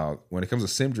 When it comes to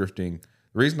sim drifting,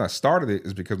 the reason I started it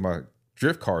is because my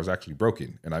drift car is actually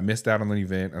broken and I missed out on an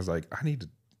event. I was like, I need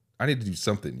to do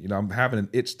something. I'm having an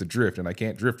itch to drift and I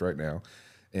can't drift right now.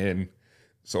 And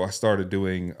so I started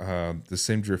doing the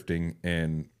sim drifting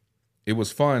and it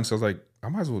was fun. So I was like, I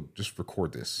might as well just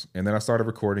record this. And then I started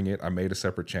recording it. I made a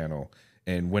separate channel.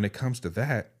 And when it comes to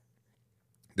that,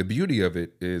 the beauty of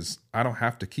it is I don't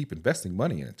have to keep investing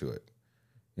money into it.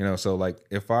 So like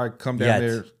if I come down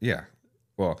there, yeah.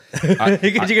 Well, because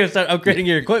you're going to start upgrading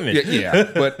your equipment. Yeah.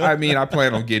 But I mean, I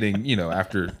plan on getting,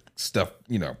 after stuff,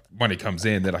 money comes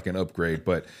in that I can upgrade.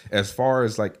 But as far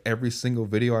as like every single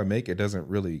video I make, it doesn't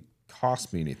really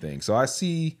cost me anything. So I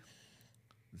see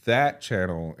that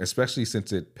channel, especially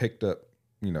since it picked up,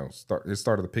 it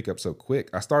started to pick up so quick.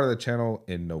 I started the channel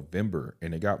in November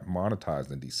and it got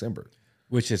monetized in December.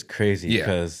 Which is crazy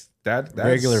because that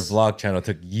regular vlog channel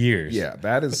took years. Yeah,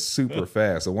 that is super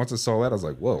fast. So once I saw that, I was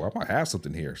like, whoa, I might have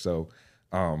something here. So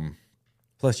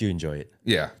plus you enjoy it.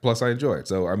 Yeah, plus I enjoy it.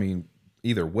 So I mean,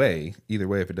 either way,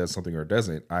 if it does something or it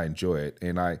doesn't, I enjoy it.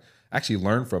 And I actually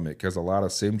learn from it because a lot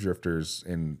of sim drifters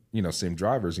and, sim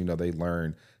drivers, they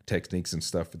learn techniques and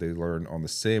stuff that they learn on the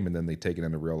sim and then they take it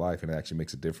into real life and it actually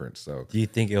makes a difference. So do you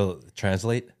think it'll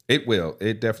translate? It will.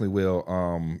 It definitely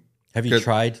will. Have you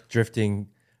tried drifting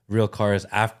real cars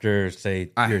after,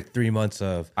 say, your 3 months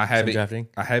of sim drifting?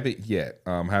 I haven't yet.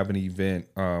 Have an event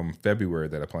February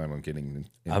that I plan on getting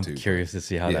into. I'm curious to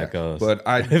see how that goes. But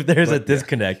if there's a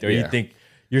disconnect or you think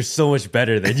you're so much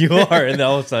better than you are, and then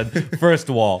all of a sudden, first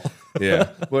wall. Yeah,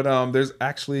 but I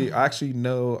actually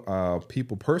know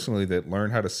people personally that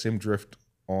learned how to sim drift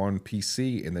on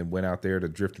PC and then went out there to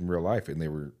drift in real life, and they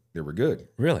were good.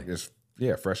 Really? Just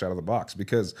fresh out of the box.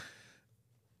 Because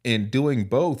in doing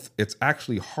both, it's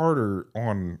actually harder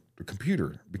on the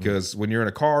computer because when you're in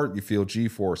a car, you feel G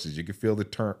forces. You can feel the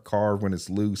car when it's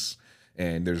loose,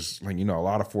 and there's a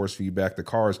lot of force feedback. The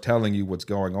car is telling you what's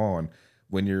going on.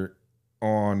 When you're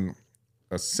on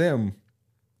a sim,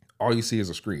 all you see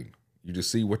is a screen. You just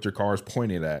see what your car is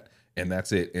pointing at, and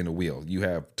that's it in a wheel. You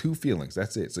have two feelings.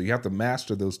 That's it. So you have to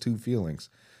master those two feelings.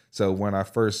 So when I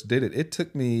first did it, it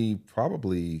took me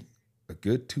probably a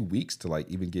good 2 weeks to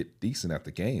even get decent at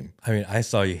the game. I mean, I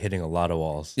saw you hitting a lot of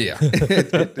walls. Yeah,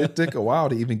 it took a while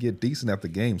to even get decent at the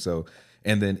game. So,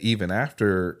 and then even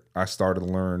after I started to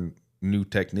learn new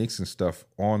techniques and stuff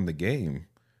on the game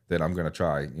that I'm going to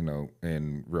try,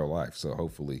 in real life. So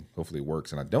hopefully it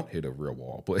works and I don't hit a real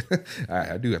wall, but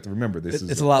I do have to remember this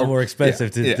it's a lot more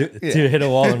expensive to hit a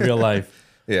wall in real life.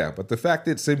 Yeah, but the fact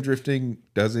that sim drifting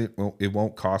it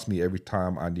won't cost me every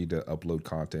time I need to upload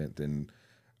content, then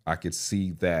I could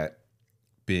see that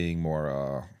being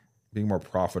more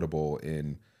profitable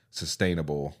and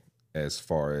sustainable as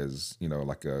far as,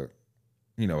 a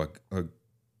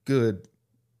good,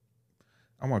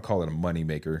 I want to call it a money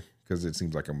maker because it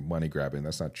seems like I'm money grabbing.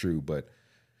 That's not true, but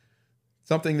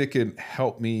something that can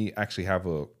help me actually have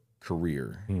a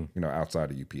career,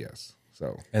 outside of UPS.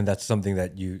 So, and that's something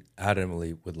that you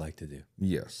adamantly would like to do.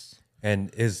 Yes.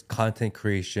 And is content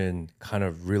creation kind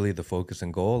of really the focus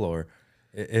and goal, or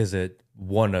is it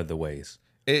one of the ways?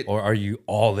 Or are you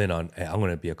all in on, hey, I'm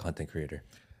going to be a content creator?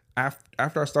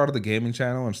 After I started the gaming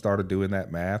channel and started doing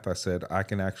that math, I said I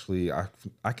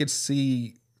could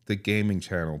see the gaming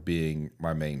channel being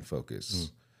my main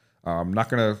focus. I'm not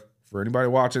going to, for anybody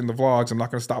watching the vlogs, I'm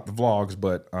not going to stop the vlogs,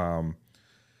 but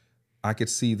I could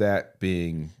see that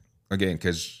being, again,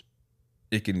 because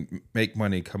it can make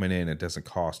money coming in. It doesn't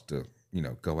cost to,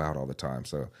 go out all the time.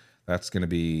 So that's going to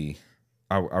be,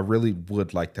 I really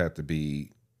would like that to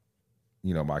be,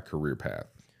 my career path.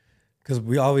 Because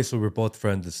we're both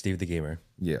friends with Steve the Gamer.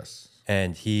 Yes.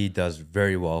 And he does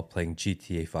very well playing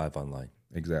GTA 5 online.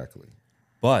 Exactly.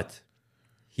 But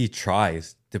he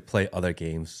tries to play other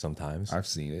games sometimes, I've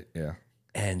seen it. Yeah.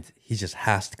 and he just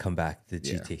has to come back to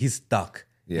Yeah. GTA. He's stuck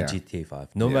Yeah. in GTA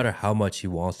 5. No matter how much he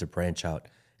wants to branch out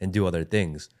and do other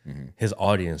things, his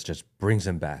audience just brings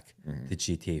him back to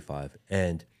GTA 5.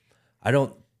 And I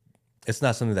don't, it's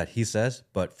not something that he says,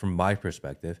 but from my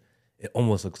perspective, it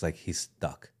almost looks like he's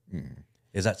stuck.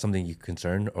 Is that something you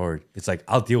concerned, or it's like,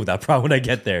 I'll deal with that problem when I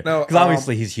get there? No, Because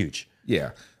obviously he's huge.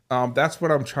 Yeah. That's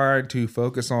what I'm trying to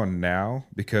focus on now,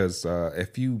 because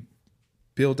if you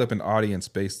build up an audience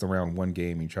based around one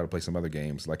game and you try to play some other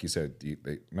games, like you said,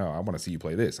 no, I want to see you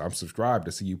play this. I'm subscribed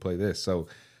to see you play this. So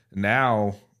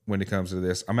now when it comes to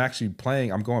this, I'm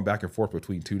going back and forth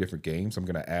between 2 different games. I'm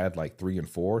going to add like 3 and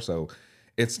 4. So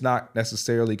it's not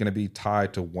necessarily going to be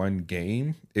tied to one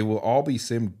game. It will all be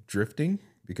sim drifting,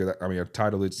 because I mean, I've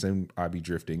titled it Sim I Be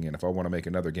Drifting. And if I want to make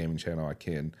another gaming channel, I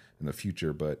can in the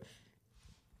future. But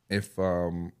if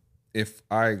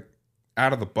I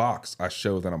out of the box I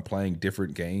show that I'm playing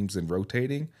different games and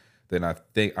rotating, then I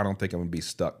don't think I'm gonna be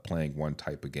stuck playing one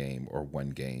type of game or one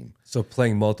game. So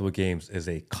playing multiple games is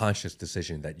a conscious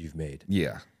decision that you've made.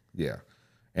 Yeah.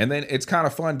 And then it's kind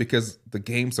of fun because the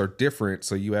games are different.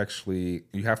 So you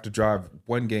have to drive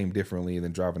one game differently and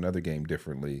then drive another game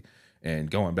differently, and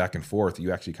going back and forth,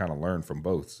 you actually kind of learn from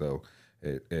both. So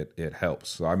it helps.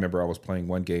 So I remember I was playing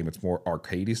one game, it's more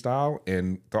arcadey style,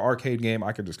 and the arcade game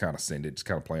I could just kind of send it, just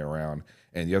kind of play around,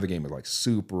 and the other game is like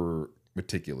super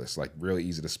meticulous, like really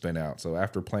easy to spin out. So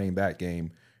after playing that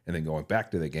game and then going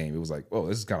back to the game, it was like, whoa,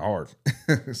 this is kind of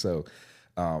hard. So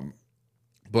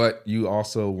but you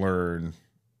also learn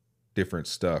different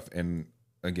stuff. And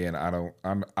again, I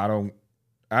don't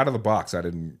out of the box, I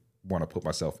didn't want to put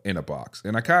myself in a box,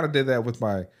 and I kind of did that with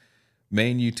my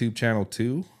main YouTube channel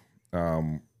too.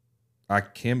 I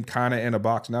am kind of in a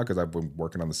box now because I've been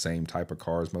working on the same type of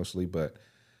cars mostly, but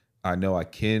I know I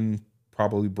can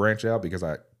probably branch out because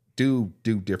I do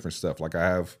different stuff. Like I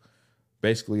have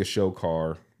basically a show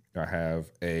car, I have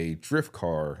a drift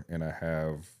car, and I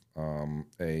have going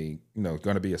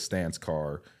to be a stance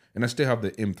car, and I still have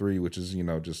the M3, which is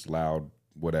just loud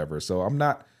whatever. So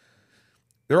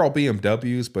they're all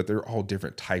BMWs, but they're all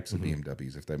different types of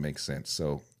BMWs, if that makes sense.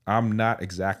 So I'm not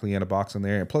exactly in a box in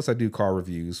there. And plus I do car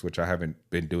reviews, which I haven't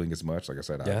been doing as much. Like I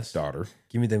said, I have a daughter.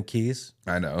 Give me them keys.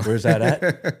 I know. Where's that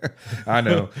at? I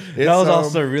know. That was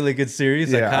also a really good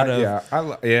series. Yeah, I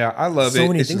love it. So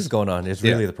many things going on. It's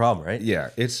really the problem, right? Yeah,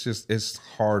 it's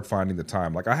hard finding the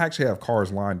time. Like I actually have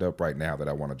cars lined up right now that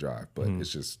I want to drive, but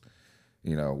it's just,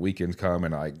 weekends come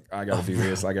and I got to do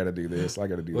this, I got to do this, I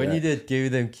got to do when that. You did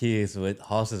give them keys with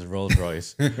Haas's Rolls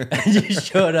Royce and you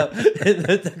showed up in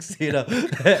the tuxedo,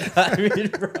 I mean,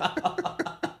 bro,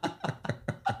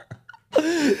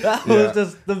 that was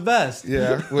just the best.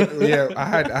 Yeah,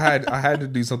 I had to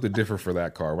do something different for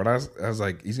that car. When I was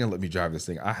like, he's gonna let me drive this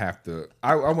thing. I have to.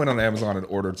 I went on Amazon and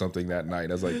ordered something that night.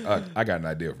 I was like, I got an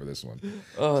idea for this one.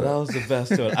 Oh, so. That was the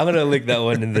best one. I'm gonna link that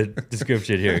one in the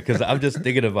description here because I'm just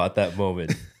thinking about that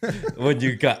moment when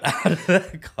you got out of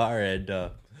that car and I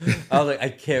was like, I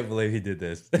can't believe he did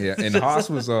this. Yeah, and Haas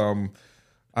was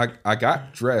I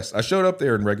got dressed. I showed up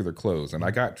there in regular clothes, and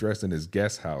I got dressed in his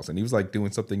guest house, and he was like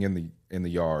doing something in the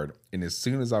yard. And as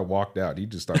soon as I walked out, he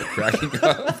just started cracking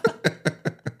up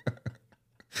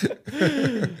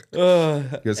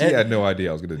because he had no idea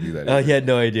I was going to do that. He had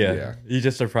no idea. Yeah, you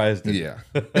just surprised him. Yeah.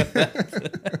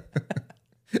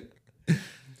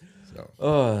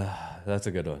 That's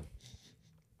a good one.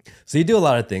 So you do a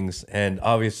lot of things, and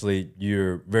obviously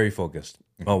you're very focused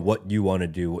on what you want to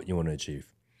do, what you want to achieve.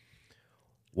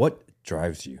 What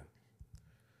drives you?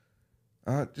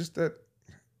 Just that,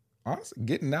 honestly,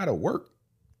 getting out of work.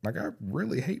 Like, I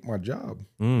really hate my job.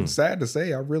 It's sad to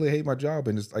say, I really hate my job.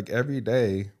 And it's like every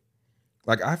day,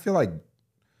 like, I feel like,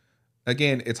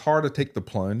 again, it's hard to take the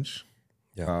plunge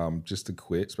just to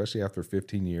quit, especially after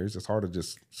 15 years. It's hard to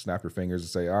just snap your fingers and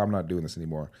say, I'm not doing this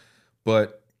anymore.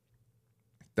 But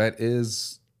that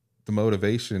is the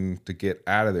motivation to get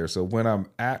out of there. So when I'm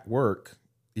at work,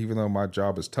 even though my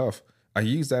job is tough, I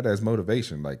use that as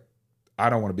motivation. Like, I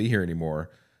don't want to be here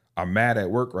anymore. I'm mad at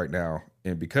work right now.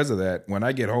 And because of that, when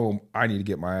I get home, I need to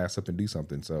get my ass up and do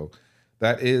something. So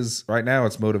that is, right now,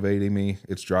 it's motivating me.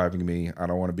 It's driving me. I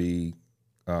don't want to be,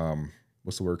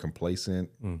 what's the word, complacent.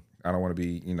 I don't want to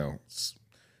be,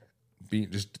 be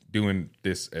just doing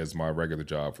this as my regular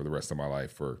job for the rest of my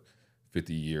life for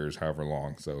 50 years, however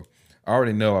long. So I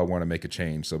already know I want to make a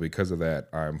change. So because of that,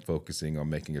 I'm focusing on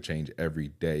making a change every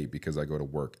day because I go to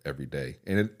work every day.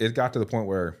 And it got to the point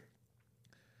where it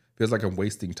feels like I'm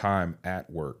wasting time at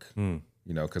work,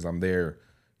 because I'm there,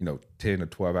 10 to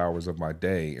 12 hours of my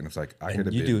day. And it's like, I could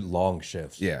have You been, do long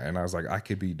shifts. yeah. And I was like, I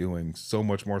could be doing so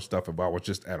much more stuff if I was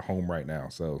just at home right now.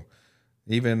 So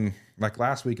even like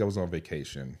last week I was on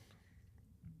vacation,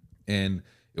 and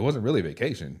it wasn't really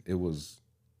vacation. It was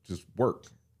just work.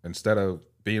 Instead of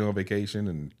being on vacation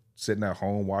and sitting at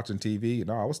home watching TV,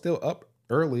 no, I was still up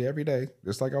early every day,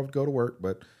 just like I would go to work,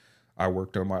 but I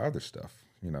worked on my other stuff,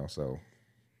 so.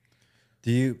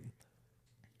 Do you,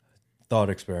 thought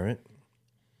experiment,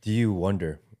 do you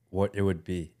wonder what it would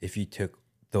be if you took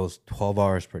those 12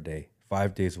 hours per day,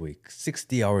 5 days a week,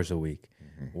 60 hours a week,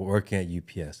 working at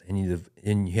UPS, and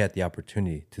you had the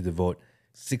opportunity to devote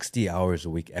 60 hours a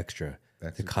week extra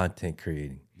to content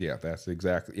creating? Yeah, that's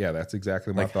exactly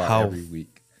my Like, thought how every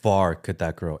week. far could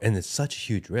that grow? And it's such a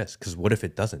huge risk, because what if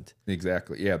it doesn't?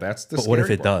 Exactly. Yeah, that's the But what if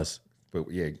scary it part. does? But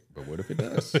what if it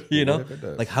does? You But know, what if it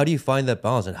does? like, how do you find that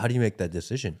balance, and how do you make that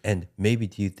decision? And maybe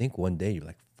do you think one day you're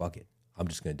like, fuck it, I'm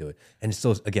just gonna do it? And it's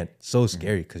so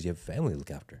scary, because you have family to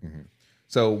look after.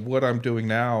 So what I'm doing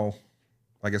now,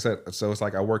 like I said, so it's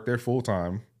like I work there full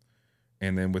time,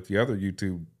 and then with the other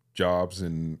YouTube jobs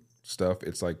and stuff,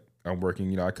 it's like I'm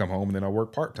working, I come home and then I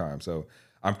work part time. So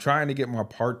I'm trying to get my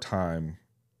part time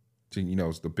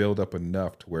to build up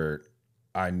enough to where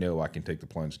I know I can take the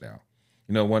plunge now.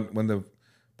 When the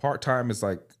part time is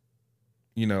like,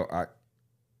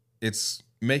 it's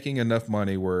making enough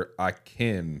money where I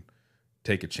can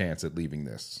take a chance at leaving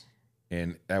this.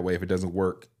 And that way, if it doesn't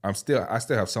work, I still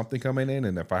have something coming in.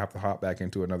 And if I have to hop back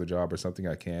into another job or something,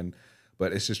 I can.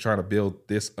 But it's just trying to build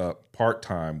this up part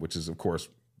time, which is, of course,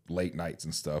 late nights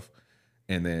and stuff.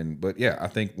 And then, but yeah, I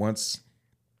think once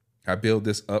I build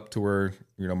this up to where,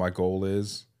 my goal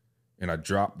is, and I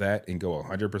drop that and go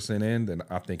 100% in, then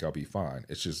I think I'll be fine.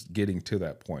 It's just getting to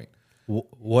that point.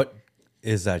 What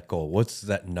is that goal? What's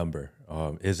that number?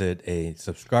 Is it a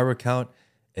subscriber count?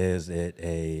 Is it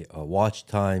a watch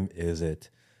time? Is it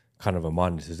kind of a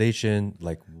monetization?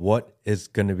 Like, what is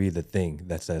going to be the thing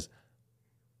that says,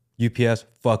 UPS,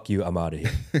 fuck you, I'm out of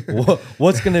here?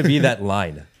 What's going to be that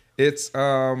line? It's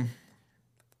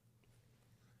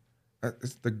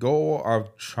the goal I'm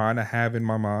trying to have in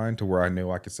my mind, to where I know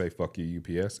I could say fuck you,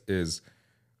 UPS, is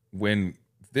when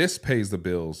this pays the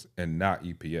bills and not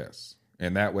UPS.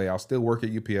 And that way I'll still work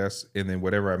at UPS, and then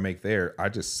whatever I make there, I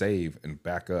just save and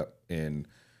back up and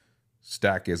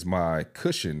stack as my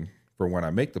cushion for when I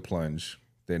make the plunge.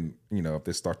 Then, if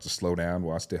this starts to slow down,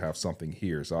 well, I still have something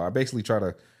here. So I basically try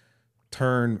to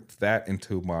turn that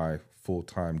into my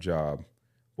full-time job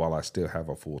while I still have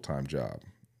a full-time job,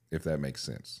 if that makes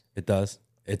sense. It does.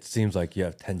 It seems like you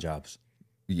have 10 jobs.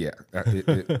 Yeah,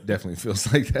 it definitely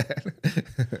feels like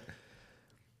that.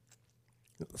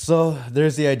 So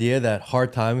there's the idea that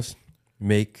hard times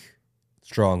make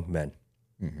strong men.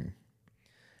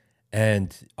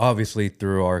 And obviously,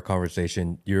 through our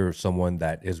conversation, you're someone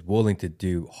that is willing to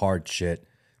do hard shit,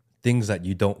 things that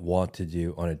you don't want to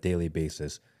do on a daily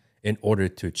basis, in order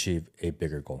to achieve a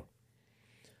bigger goal.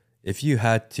 If you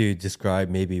had to describe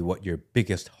maybe what your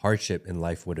biggest hardship in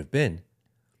life would have been,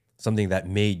 something that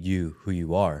made you who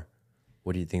you are,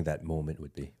 what do you think that moment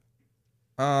would be?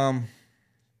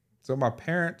 So my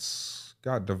parents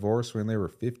got divorced when they were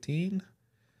 15,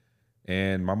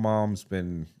 and my mom's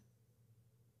been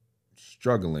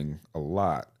struggling a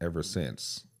lot ever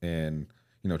since. And,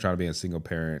 trying to be a single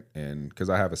parent, and because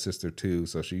I have a sister too,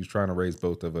 so she's trying to raise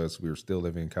both of us. We were still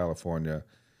living in California,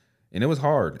 and it was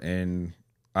hard. And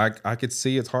I could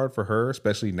see it's hard for her,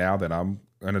 especially now that I'm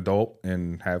an adult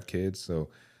and have kids. So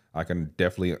I can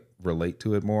definitely relate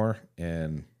to it more.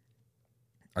 And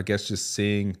I guess just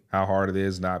seeing how hard it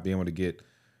is not being able to get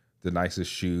the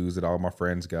nicest shoes that all my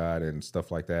friends got and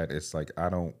stuff like that. It's like, I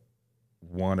don't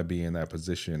want to be in that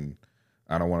position.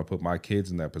 I don't want to put my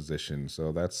kids in that position.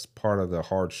 So that's part of the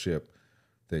hardship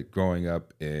that growing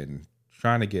up and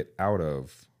trying to get out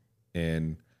of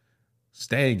and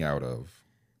staying out of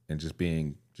and just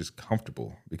being just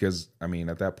comfortable. Because,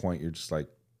 at that point, you're just like,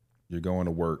 you're going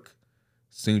to work.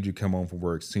 As soon as you come home from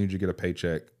work, as soon as you get a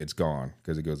paycheck, it's gone,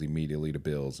 because it goes immediately to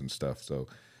bills and stuff. So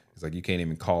it's like you can't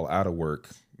even call out of work,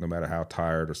 no matter how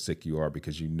tired or sick you are,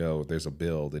 because there's a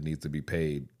bill that needs to be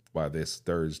paid by this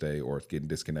Thursday, or it's getting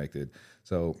disconnected.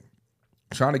 So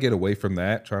trying to get away from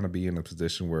that, trying to be in a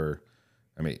position where,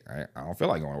 I don't feel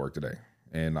like going to work today,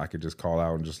 and I could just call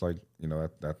out and just like,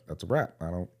 that's a wrap. I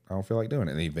don't feel like doing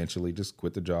it, and eventually just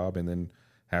quit the job and then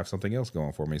have something else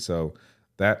going for me. So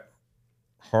that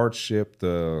hardship,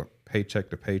 the paycheck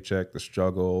to paycheck, the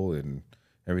struggle, and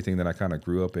everything that I kind of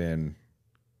grew up in,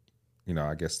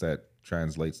 I guess that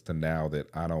translates to now that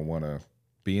I don't want to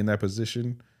be in that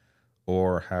position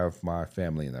or have my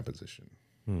family in that position.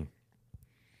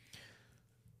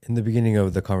 In the beginning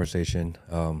of the conversation,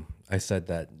 I said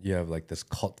that you have like this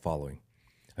cult following.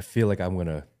 I feel like I'm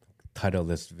gonna title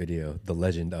this video "The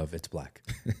Legend of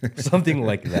ItsBlack," something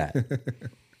like that.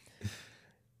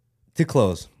 To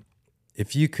close,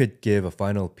 if you could give a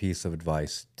final piece of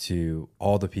advice to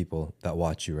all the people that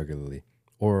watch you regularly,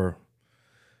 or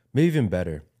maybe even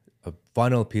better, a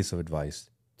final piece of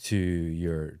advice to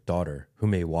your daughter who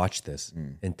may watch this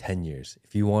in 10 years,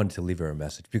 if you wanted to leave her a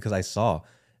message, because I saw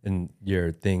in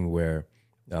your thing where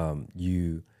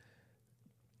you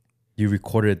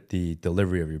recorded the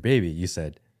delivery of your baby, you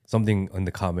said something in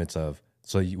the comments of,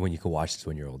 when you could watch this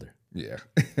when you're older. Yeah.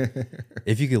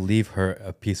 If you could leave her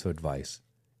a piece of advice,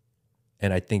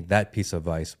 and I think that piece of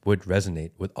advice would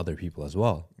resonate with other people as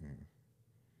well,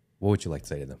 what would you like to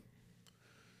say to them?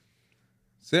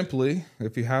 Simply,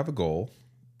 if you have a goal,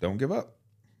 don't give up.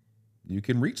 You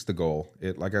can reach the goal.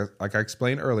 It like I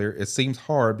explained earlier, it seems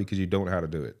hard because you don't know how to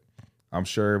do it. I'm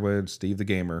sure when Steve the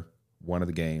Gamer wanted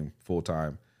the game full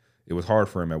time, it was hard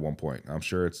for him at one point. I'm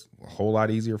sure it's a whole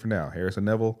lot easier for now. Harrison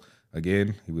Neville,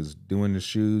 again, he was doing his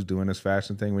shoes, doing his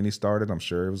fashion thing when he started. I'm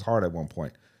sure it was hard at one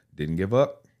point. Didn't give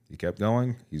up. He kept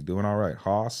going. He's doing all right.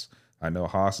 Haas, I know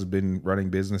Haas has been running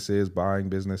businesses, buying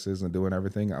businesses, and doing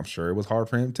everything. I'm sure it was hard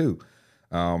for him too.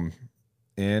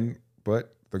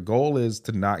 But the goal is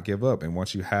to not give up. And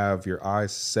once you have your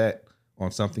eyes set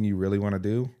on something you really want to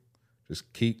do,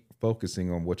 just keep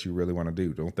focusing on what you really want to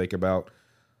do.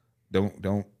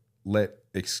 Don't let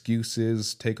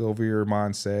excuses take over your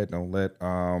mindset. Don't let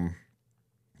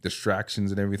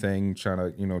distractions and everything try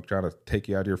to take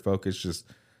you out of your focus. Just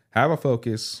have a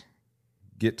focus,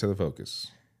 get to the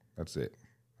focus. That's it.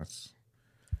 That's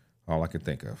all I can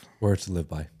think of. Words to live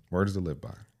by. Words to live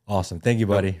by. Awesome. Thank you,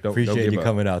 buddy. Appreciate you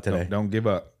coming out today. Don't give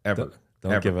up, ever.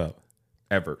 Don't give up.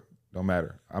 Ever. Don't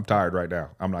matter. I'm tired right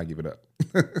now. I'm not giving up.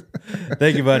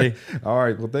 Thank you, buddy. All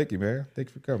right. Well, thank you, man. Thank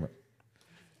you for coming.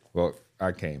 Well,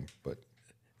 I came, but